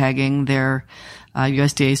does our kegging. They're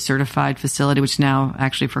USDA certified facility, which now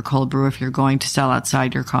actually for cold brew, if you're going to sell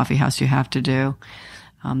outside your coffee house, you have to do.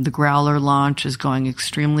 The growler launch is going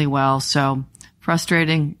extremely well. So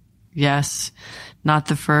frustrating. Yes. Not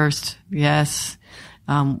the first. Yes.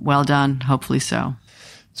 Well done. Hopefully so.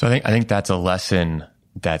 So I think that's a lesson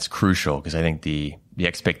that's crucial, because I think the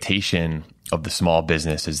expectation of the small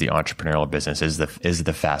business is the entrepreneurial business is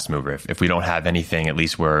the fast mover. If we don't have anything, at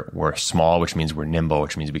least we're small, which means we're nimble,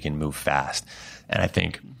 which means we can move fast. And I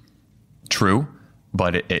think true,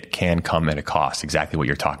 but it can come at a cost. Exactly what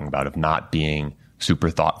you're talking about, of not being super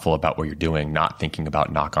thoughtful about what you're doing, not thinking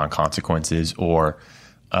about knock-on consequences, or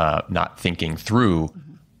not thinking through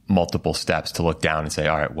multiple steps to look down and say,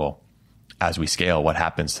 all right, well, as we scale, what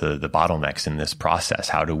happens to the bottlenecks in this process?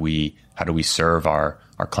 How do we serve our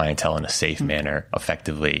clientele in a safe manner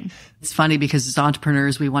effectively? It's funny because as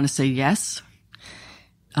entrepreneurs, we want to say yes.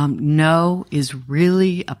 No is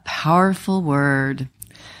really a powerful word.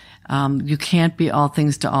 You can't be all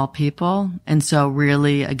things to all people. And so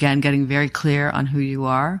really, again, getting very clear on who you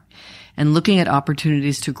are and looking at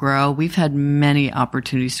opportunities to grow. We've had many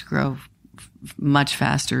opportunities to grow much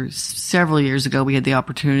faster. Several years ago, we had the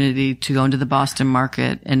opportunity to go into the Boston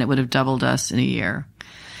market, and it would have doubled us in a year.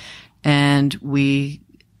 And we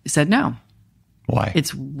said no. Why?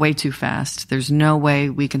 It's way too fast. There's no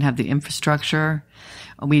way we can have the infrastructure.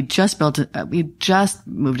 We just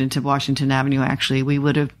moved into Washington Avenue, actually. We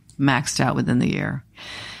would have maxed out within the year.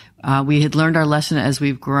 We had learned our lesson as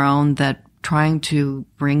we've grown that trying to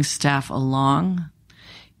bring staff along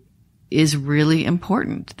is really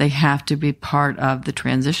important. They have to be part of the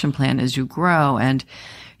transition plan as you grow. And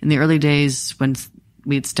in the early days, when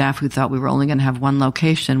we had staff who thought we were only going to have one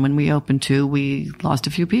location, when we opened two, we lost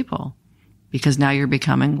a few people because now you're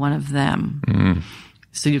becoming one of them. Mm.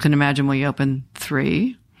 So you can imagine we opened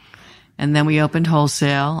 3 and then we opened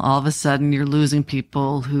wholesale. All of a sudden you're losing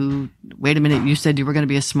people who, wait a minute, you said you were going to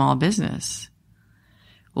be a small business.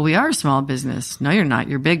 Well, we are a small business. No, you're not.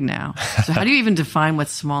 You're big now. So how do you even define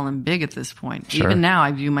what's small and big at this point? Sure. Even now,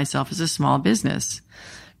 I view myself as a small business.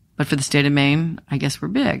 But for the state of Maine, I guess we're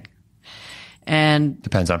big. And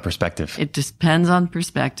depends on perspective. It depends on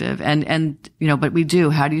perspective. And, but we do.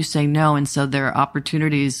 How do you say no? And so there are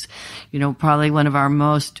opportunities, probably one of our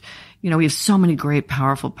most, we have so many great,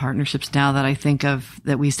 powerful partnerships now that I think of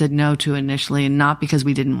that we said no to initially, and not because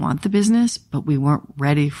we didn't want the business, but we weren't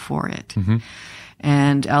ready for it. Mm-hmm.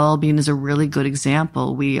 And LL Bean is a really good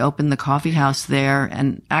example. We opened the coffee house there,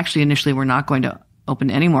 and actually initially we're not going to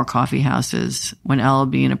open any more coffee houses when LL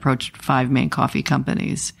Bean approached 5 main coffee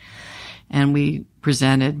companies. And we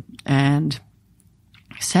presented and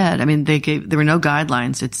said, there were no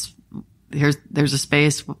guidelines. There's a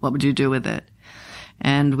space. What would you do with it?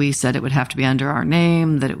 And we said it would have to be under our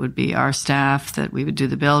name, that it would be our staff, that we would do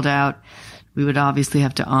the build out. We would obviously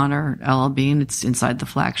have to honor LL Bean. It's inside the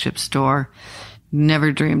flagship store.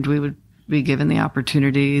 Never dreamed we would be given the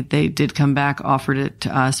opportunity. They did come back, offered it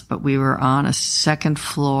to us, but we were on a second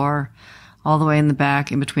floor all the way in the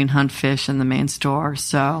back in between Hunt Fish and the main store.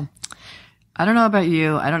 So I don't know about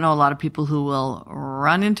you. I don't know a lot of people who will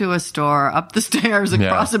run into a store, up the stairs,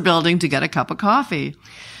 across a building to get a cup of coffee.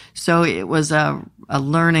 So it was a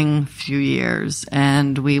learning few years,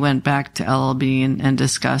 and we went back to LL Bean and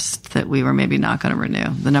discussed that we were maybe not going to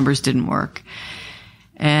renew. The numbers didn't work.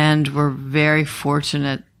 And we're very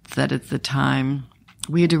fortunate that at the time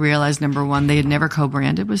we had to realize, number one, they had never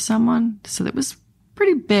co-branded with someone. So it was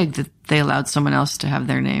pretty big that they allowed someone else to have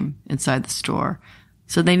their name inside the store.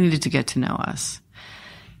 So they needed to get to know us.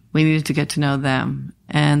 We needed to get to know them.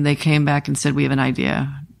 And they came back and said, we have an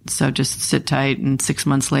idea. So just sit tight. And 6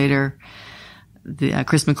 months later,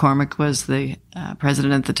 Chris McCormick was the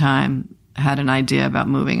president at the time, had an idea about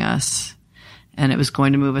moving us. And it was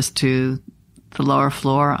going to move us to the lower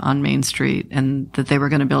floor on Main Street, and that they were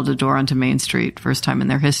going to build a door onto Main Street, first time in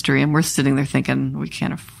their history. And we're sitting there thinking, we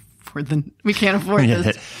can't afford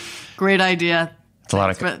this. Great idea. It's a lot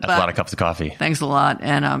of cups of coffee. Thanks a lot.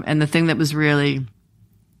 And the thing that was really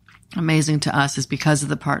amazing to us is because of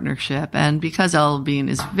the partnership and because L. Bean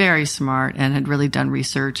is very smart and had really done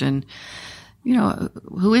research and,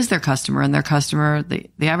 who is their customer? And their customer, the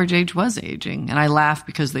average age was aging. And I laughed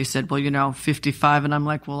because they said, well, 55. And I'm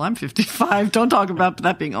like, well, I'm 55. Don't talk about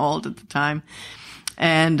that being old at the time.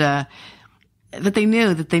 And, that they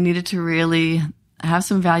knew that they needed to really have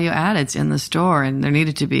some value addeds in the store, and there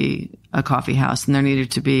needed to be a coffee house and there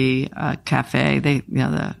needed to be a cafe.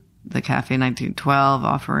 The Cafe 1912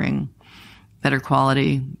 offering better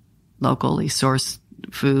quality, locally sourced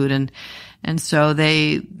food. And so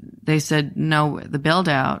they said, no, the build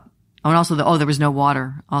out. Oh, and also there was no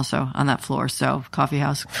water also on that floor. So coffee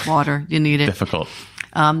house, water, you need it. Difficult.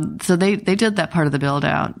 So they did that part of the build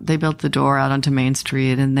out. They built the door out onto Main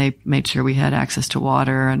Street and they made sure we had access to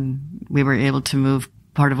water and we were able to move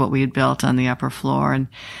part of what we had built on the upper floor.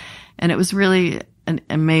 And it was really an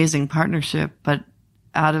amazing partnership. But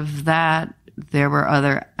out of that, there were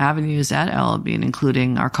other avenues at L. Bean,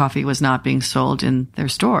 including our coffee was not being sold in their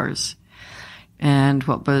stores. And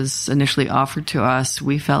what was initially offered to us,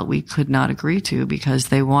 we felt we could not agree to because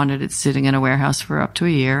they wanted it sitting in a warehouse for up to a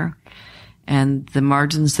year. And the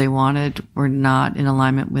margins they wanted were not in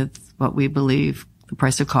alignment with what we believe the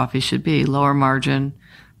price of coffee should be. Lower margin,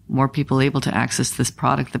 more people able to access this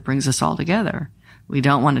product that brings us all together. We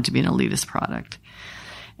don't want it to be an elitist product.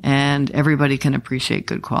 And everybody can appreciate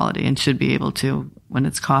good quality and should be able to when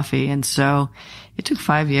it's coffee. And so it took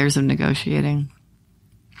 5 years of negotiating.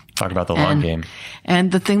 Talk about the long game.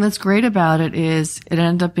 And the thing that's great about it is it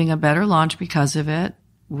ended up being a better launch because of it.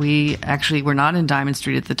 We actually were not in Diamond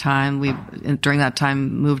Street at the time. We, during that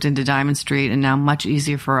time, moved into Diamond Street, and now much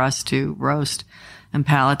easier for us to roast and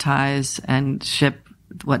palletize and ship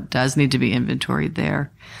what does need to be inventoried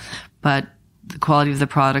there. But the quality of the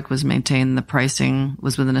product was maintained. The pricing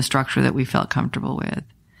was within a structure that we felt comfortable with.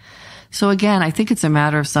 So again, I think it's a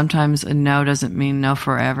matter of sometimes a no doesn't mean no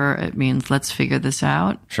forever. It means let's figure this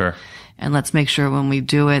out. Sure. And let's make sure when we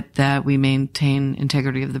do it that we maintain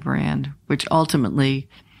integrity of the brand, which ultimately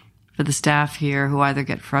for the staff here who either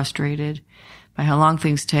get frustrated by how long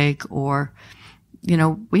things take or,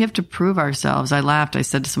 we have to prove ourselves. I laughed. I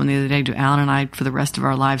said to someone the other day, do Alan and I for the rest of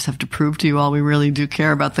our lives have to prove to you all we really do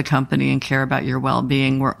care about the company and care about your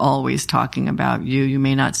well-being? We're always talking about you. You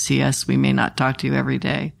may not see us. We may not talk to you every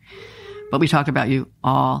day, but we talk about you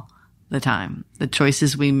all the time. The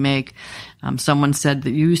choices we make. Someone said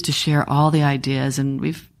that you used to share all the ideas, and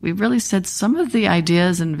we've really said some of the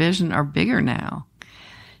ideas and vision are bigger now.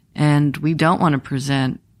 And we don't want to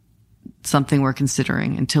present something we're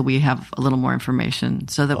considering until we have a little more information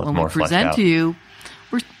so that when we present to you,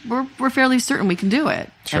 we're fairly certain we can do it.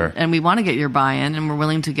 Sure. And we want to get your buy-in and we're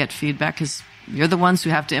willing to get feedback because you're the ones who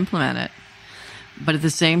have to implement it. But at the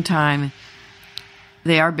same time,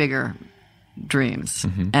 they are bigger dreams.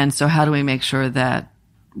 Mm-hmm. And so how do we make sure that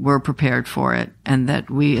we're prepared for it and that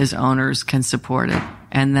we as owners can support it?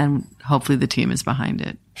 And then hopefully the team is behind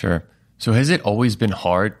it. Sure. So has it always been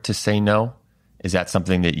hard to say no? Is that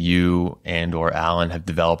something that you and or Alan have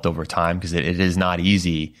developed over time? Because it is not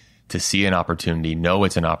easy to see an opportunity, know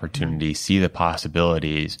it's an opportunity, see the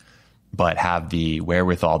possibilities, but have the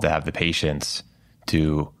wherewithal to have the patience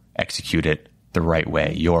to execute it the right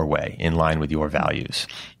way, your way, in line with your values.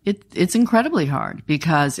 It's incredibly hard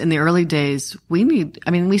because in the early days,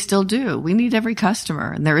 we still do. We need every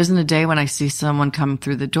customer. And there isn't a day when I see someone come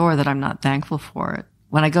through the door that I'm not thankful for it.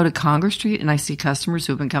 When I go to Congress Street and I see customers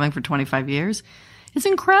who've been coming for 25 years, it's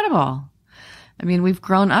incredible. I mean, we've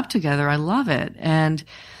grown up together. I love it. And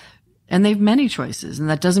they've many choices. And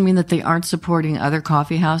that doesn't mean that they aren't supporting other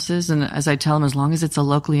coffee houses. And as I tell them, as long as it's a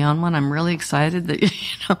locally owned one, I'm really excited that,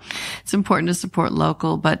 it's important to support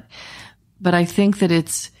local. But I think that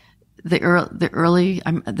it's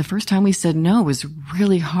the first time we said no was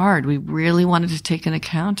really hard. We really wanted to take an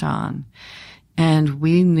account on. And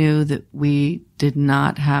we knew that we did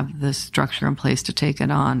not have the structure in place to take it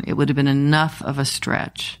on. It would have been enough of a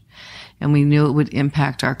stretch. And we knew it would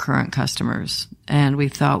impact our current customers. And we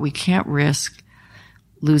thought we can't risk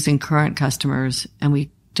losing current customers, and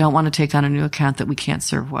we don't want to take on a new account that we can't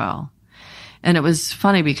serve well. And it was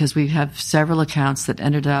funny because we have several accounts that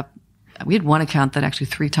ended up, we had one account that actually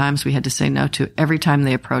 3 times we had to say no to. Every time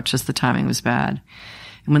they approached us, the timing was bad.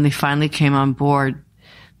 And when they finally came on board,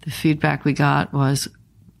 the feedback we got was,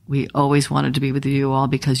 we always wanted to be with you all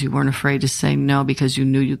because you weren't afraid to say no because you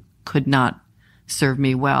knew you could not serve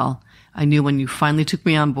me well. I knew when you finally took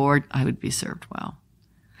me on board, I would be served well.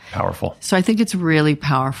 Powerful. So I think it's really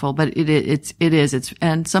powerful, but it is,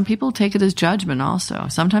 and some people take it as judgment also.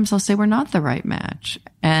 Sometimes they'll say we're not the right match.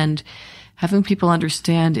 And having people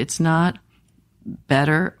understand it's not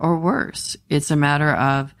better or worse. It's a matter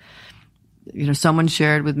of Someone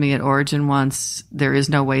shared with me at Origin once, there is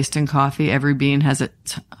no waste in coffee. Every bean has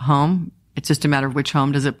its home. It's just a matter of which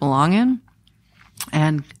home does it belong in.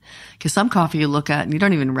 And because some coffee you look at and you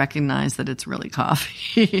don't even recognize that it's really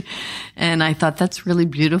coffee. And I thought that's really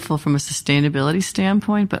beautiful from a sustainability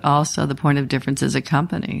standpoint, but also the point of difference as a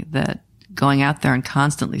company, that going out there and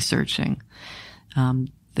constantly searching.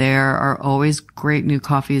 There are always great new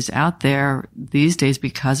coffees out there these days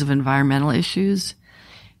because of environmental issues.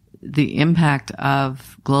 The impact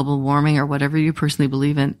of global warming or whatever you personally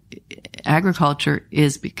believe in, agriculture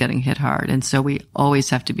is getting hit hard. And so we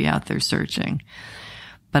always have to be out there searching.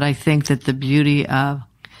 But I think that the beauty of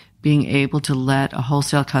being able to let a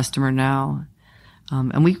wholesale customer know,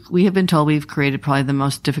 and we have been told we've created probably the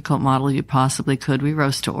most difficult model you possibly could. We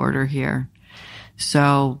roast to order here.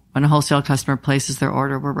 So when a wholesale customer places their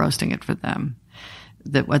order, we're roasting it for them.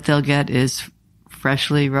 That what they'll get is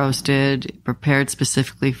freshly roasted, prepared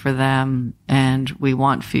specifically for them, and we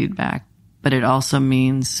want feedback. But it also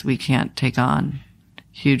means we can't take on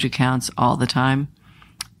huge accounts all the time.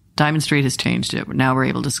 Diamond Street has changed it. Now we're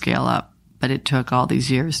able to scale up, but it took all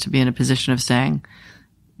these years to be in a position of saying,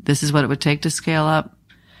 this is what it would take to scale up.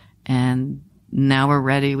 And now we're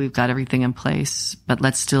ready. We've got everything in place, but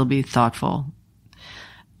let's still be thoughtful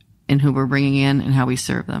in who we're bringing in and how we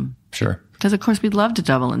serve them. Sure. Because, of course, we'd love to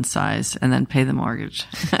double in size and then pay the mortgage.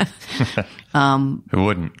 Who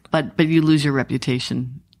wouldn't? But you lose your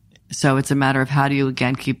reputation. So it's a matter of how do you,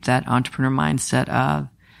 again, keep that entrepreneur mindset of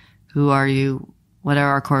who are you? What are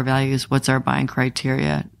our core values? What's our buying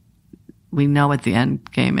criteria? We know what the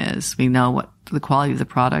end game is. We know what the quality of the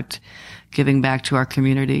product, giving back to our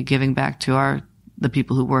community, giving back to the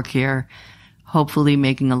people who work here, hopefully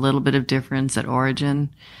making a little bit of difference at Origin.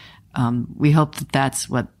 We hope that that's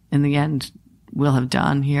what, in the end, we'll have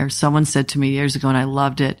done here. Someone said to me years ago, and I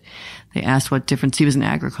loved it, they asked what difference, he was in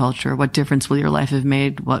agriculture, what difference will your life have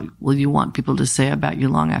made? What will you want people to say about you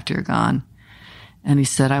long after you're gone? And he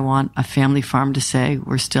said, I want a family farm to say,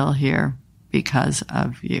 we're still here because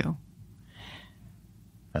of you.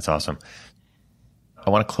 That's awesome. I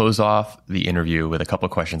want to close off the interview with a couple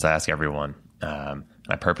of questions I ask everyone.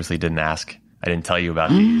 I purposely didn't tell you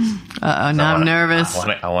about these. Now I'm nervous.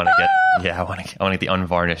 I want to get the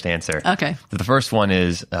unvarnished answer. Okay. So the first one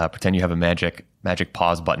is pretend you have a magic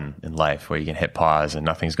pause button in life where you can hit pause and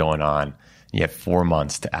nothing's going on. You have 4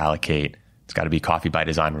 months to allocate. It's got to be Coffee by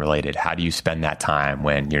Design related. How do you spend that time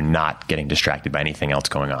when you're not getting distracted by anything else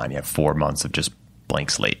going on? You have 4 months of just blank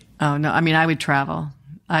slate. Oh no! I mean, I would travel.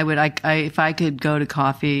 If I could go to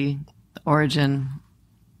Coffee Origin.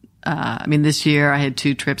 This year I had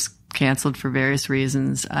 2 trips canceled for various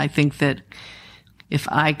reasons. I think that if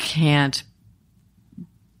I can't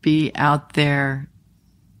be out there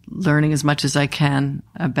learning as much as I can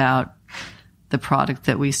about the product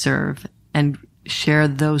that we serve and share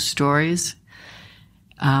those stories,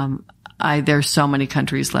 there's so many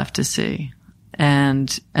countries left to see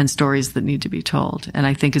and stories that need to be told. And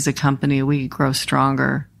I think as a company, we grow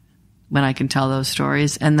stronger when I can tell those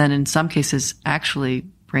stories. And then in some cases, actually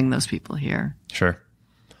bring those people here. Sure.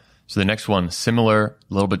 So the next one, similar,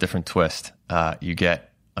 a little bit different twist. You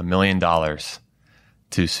get $1 million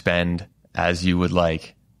to spend as you would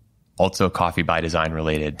like. Also Coffee by Design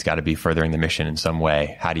related. It's got to be furthering the mission in some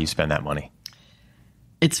way. How do you spend that money?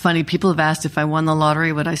 It's funny. People have asked if I won the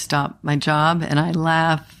lottery, would I stop my job? And I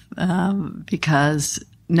laugh because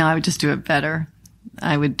no, I would just do it better.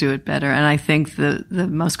 I would do it better. And I think the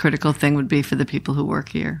most critical thing would be for the people who work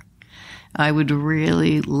here. I would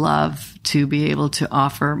really love to be able to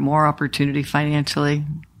offer more opportunity financially.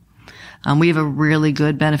 We have a really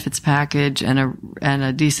good benefits package and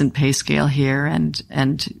a decent pay scale here,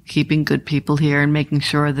 and keeping good people here and making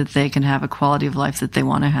sure that they can have a quality of life that they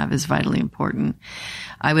want to have is vitally important.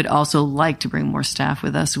 I would also like to bring more staff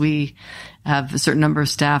with us. We have a certain number of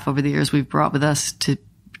staff over the years we've brought with us to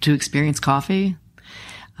experience coffee.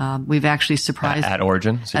 We've actually surprised at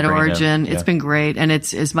Origin. So at Origin, it's been great, and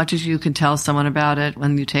it's as much as you can tell someone about it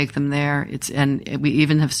when you take them there. We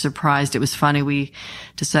even have surprised. It was funny. We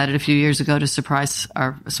decided a few years ago to surprise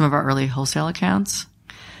some of our early wholesale accounts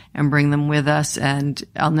and bring them with us. And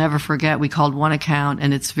I'll never forget. We called one account,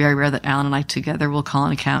 and it's very rare that Alan and I together will call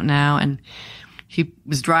an account now. And he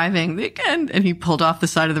was driving the weekend and he pulled off the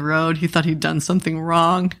side of the road. He thought he'd done something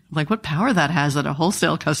wrong. I'm like, what power that has that a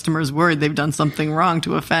wholesale customer is worried they've done something wrong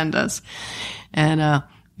to offend us. And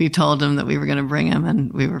we told him that we were going to bring him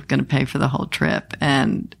and we were going to pay for the whole trip.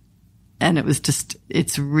 And it was just,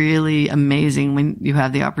 it's really amazing when you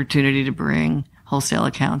have the opportunity to bring wholesale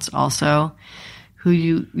accounts also who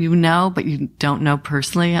you know, but you don't know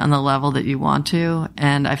personally on the level that you want to.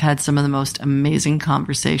 And I've had some of the most amazing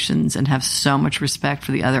conversations and have so much respect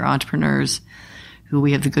for the other entrepreneurs who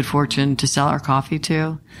we have the good fortune to sell our coffee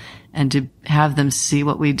to, and to have them see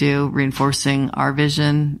what we do, reinforcing our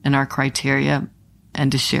vision and our criteria,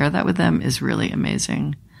 and to share that with them is really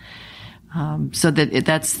amazing. So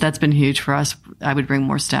that's been huge for us. I would bring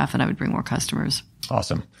more staff and I would bring more customers.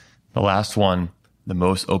 Awesome. The last one, the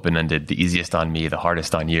most open-ended, the easiest on me, the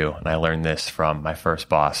hardest on you. And I learned this from my first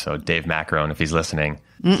boss. So Dave Macron, if he's listening,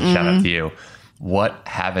 shout out to you. What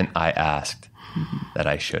haven't I asked that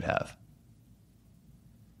I should have?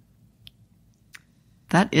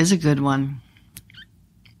 That is a good one.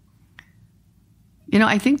 You know,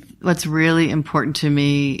 I think what's really important to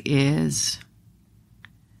me is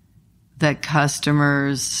that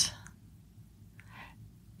customers,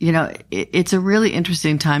 you know, it's a really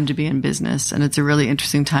interesting time to be in business, and it's a really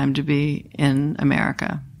interesting time to be in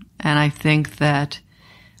America. And I think that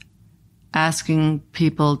asking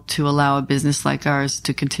people to allow a business like ours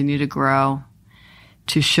to continue to grow,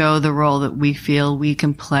 to show the role that we feel we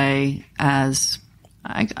can play as,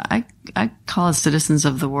 I call it citizens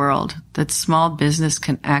of the world, that small business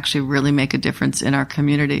can actually really make a difference in our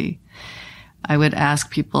community. I would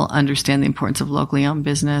ask people understand the importance of locally owned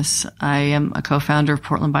business. I am a co-founder of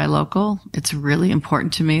Portland Buy Local. It's really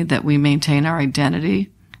important to me that we maintain our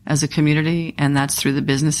identity as a community, and that's through the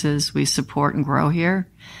businesses we support and grow here.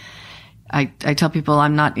 I tell people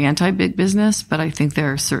I'm not anti-big business, but I think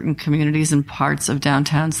there are certain communities and parts of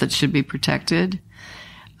downtowns that should be protected.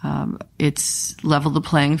 It's level the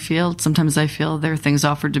playing field. Sometimes I feel there are things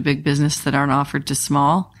offered to big business that aren't offered to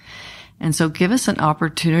small. And so give us an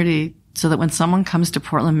opportunity so that when someone comes to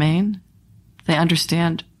Portland, Maine, they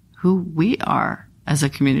understand who we are as a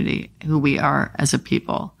community, who we are as a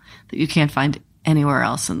people, that you can't find anywhere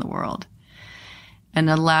else in the world. And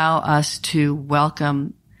allow us to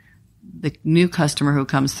welcome the new customer who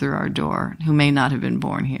comes through our door, who may not have been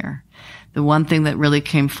born here. The one thing that really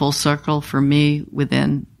came full circle for me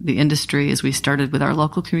within the industry is we started with our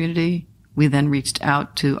local community. We then reached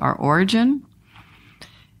out to our origin.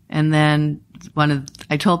 And then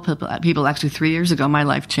I told people actually 3 years ago, my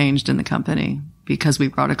life changed in the company because we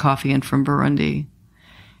brought a coffee in from Burundi.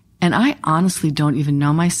 And I honestly don't even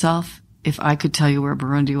know myself if I could tell you where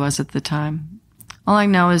Burundi was at the time. All I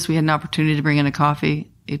know is we had an opportunity to bring in a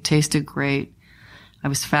coffee. It tasted great. I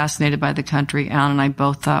was fascinated by the country. Alan and I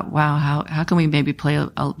both thought, wow, how can we maybe play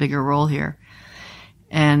a bigger role here?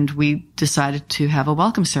 And we decided to have a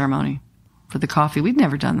welcome ceremony for the coffee. We'd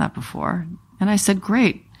never done that before. And I said,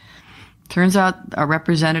 great. Turns out a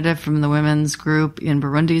representative from the women's group in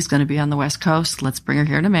Burundi is going to be on the West Coast. Let's bring her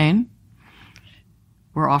here to Maine.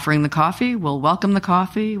 We're offering the coffee. We'll welcome the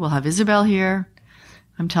coffee. We'll have Isabel here.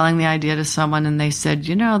 I'm telling the idea to someone, and they said,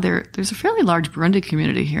 you know, there's a fairly large Burundi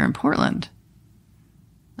community here in Portland.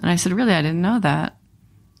 And I said, really? I didn't know that.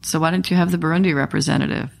 So why don't you have the Burundi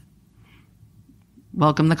representative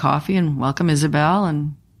welcome the coffee and welcome Isabel?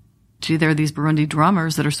 And gee, there are these Burundi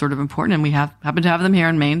drummers that are sort of important, and we happen to have them here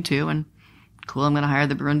in Maine too. And cool, I'm going to hire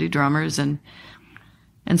the Burundi drummers. And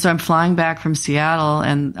so I'm flying back from Seattle,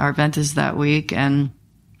 and our event is that week. And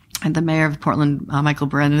the mayor of Portland, Michael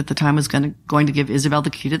Brennan at the time, was going to give Isabel the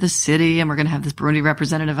key to the city. And we're going to have this Burundi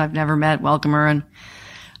representative I've never met welcome her. And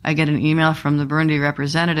I get an email from the Burundi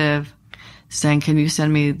representative saying, can you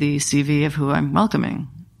send me the CV of who I'm welcoming?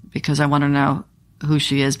 Because I want to know who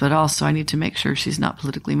she is, but also I need to make sure she's not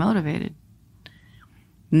politically motivated.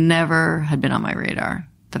 Never had been on my radar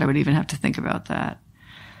that I would even have to think about that.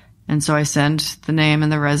 And so I sent the name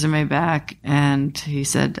and the resume back, and he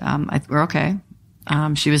said, we're okay.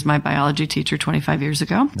 She was my biology teacher 25 years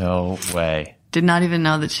ago. No way. Did not even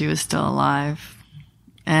know that she was still alive.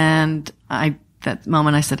 And that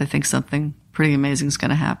moment I said, I think something pretty amazing is going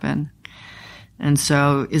to happen. And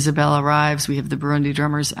so Isabel arrives. We have the Burundi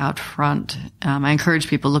drummers out front. I encourage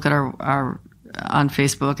people, look at our on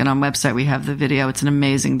Facebook and on website, we have the video. It's an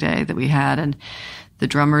amazing day that we had. And the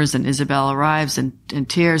drummers and Isabel arrives in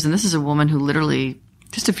tears. And this is a woman who literally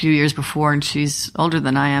just a few years before, and she's older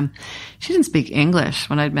than I am, she didn't speak English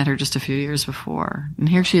when I'd met her just a few years before. And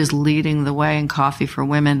here she is leading the way in coffee for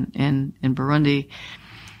women in Burundi.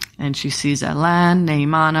 And she sees Alain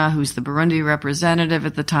Neimana, who's the Burundi representative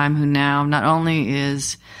at the time, who now not only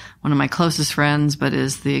is one of my closest friends, but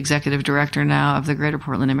is the executive director now of the Greater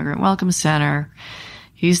Portland Immigrant Welcome Center.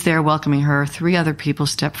 He's there welcoming her. 3 other people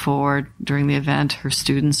step forward during the event, her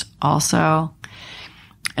students also.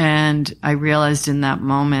 And I realized in that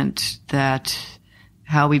moment that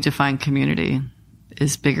how we define community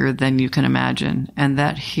is bigger than you can imagine. And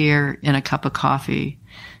that here in a cup of coffee,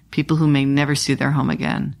 people who may never see their home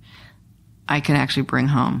again, I can actually bring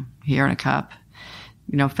home here in a cup.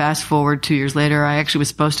 Fast forward 2 years later, I actually was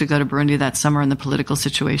supposed to go to Burundi that summer, and the political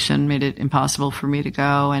situation made it impossible for me to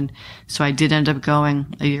go. And so I did end up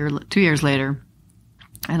going 2 years later.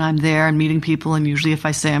 And I'm there and meeting people. And usually if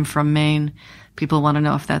I say I'm from Maine, people want to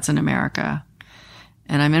know if that's in America.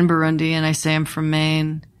 And I'm in Burundi and I say I'm from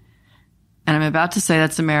Maine. And I'm about to say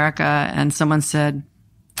that's America. And someone said,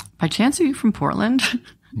 by chance, are you from Portland?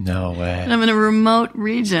 No way. And I'm in a remote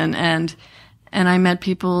region. And I met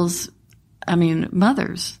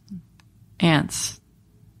mothers, aunts,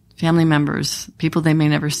 family members, people they may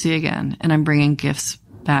never see again. And I'm bringing gifts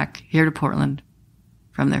back here to Portland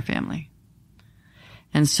from their family.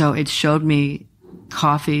 And so it showed me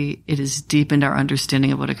coffee. It has deepened our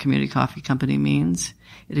understanding of what a community coffee company means.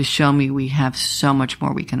 It has shown me we have so much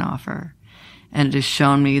more we can offer. And it has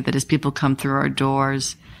shown me that as people come through our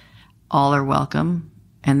doors, all are welcome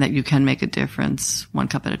and that you can make a difference one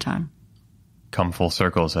cup at a time. Come full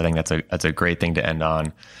circle. So I think that's a great thing to end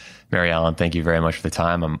on. Mary Allen, thank you very much for the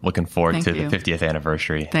time. I'm looking forward to the 50th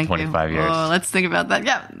anniversary, 25 years. Oh, let's think about that.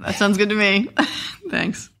 Yeah, that sounds good to me.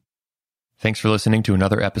 Thanks. Thanks for listening to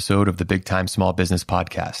another episode of the Big Time Small Business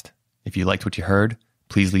Podcast. If you liked what you heard,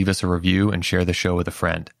 please leave us a review and share the show with a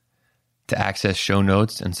friend. To access show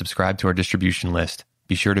notes and subscribe to our distribution list,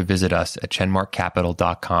 be sure to visit us at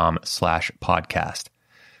chenmark.com/podcast.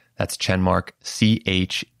 That's Chenmark,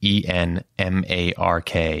 CHENMARK,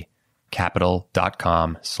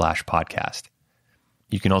 capital.com/podcast.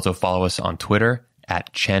 You can also follow us on Twitter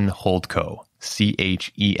at ChenHoldCo,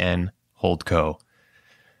 CHEN Holdco.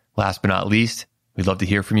 Last but not least, we'd love to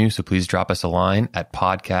hear from you, so please drop us a line at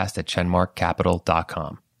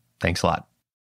podcast@chenmarkcapital.com. Thanks a lot.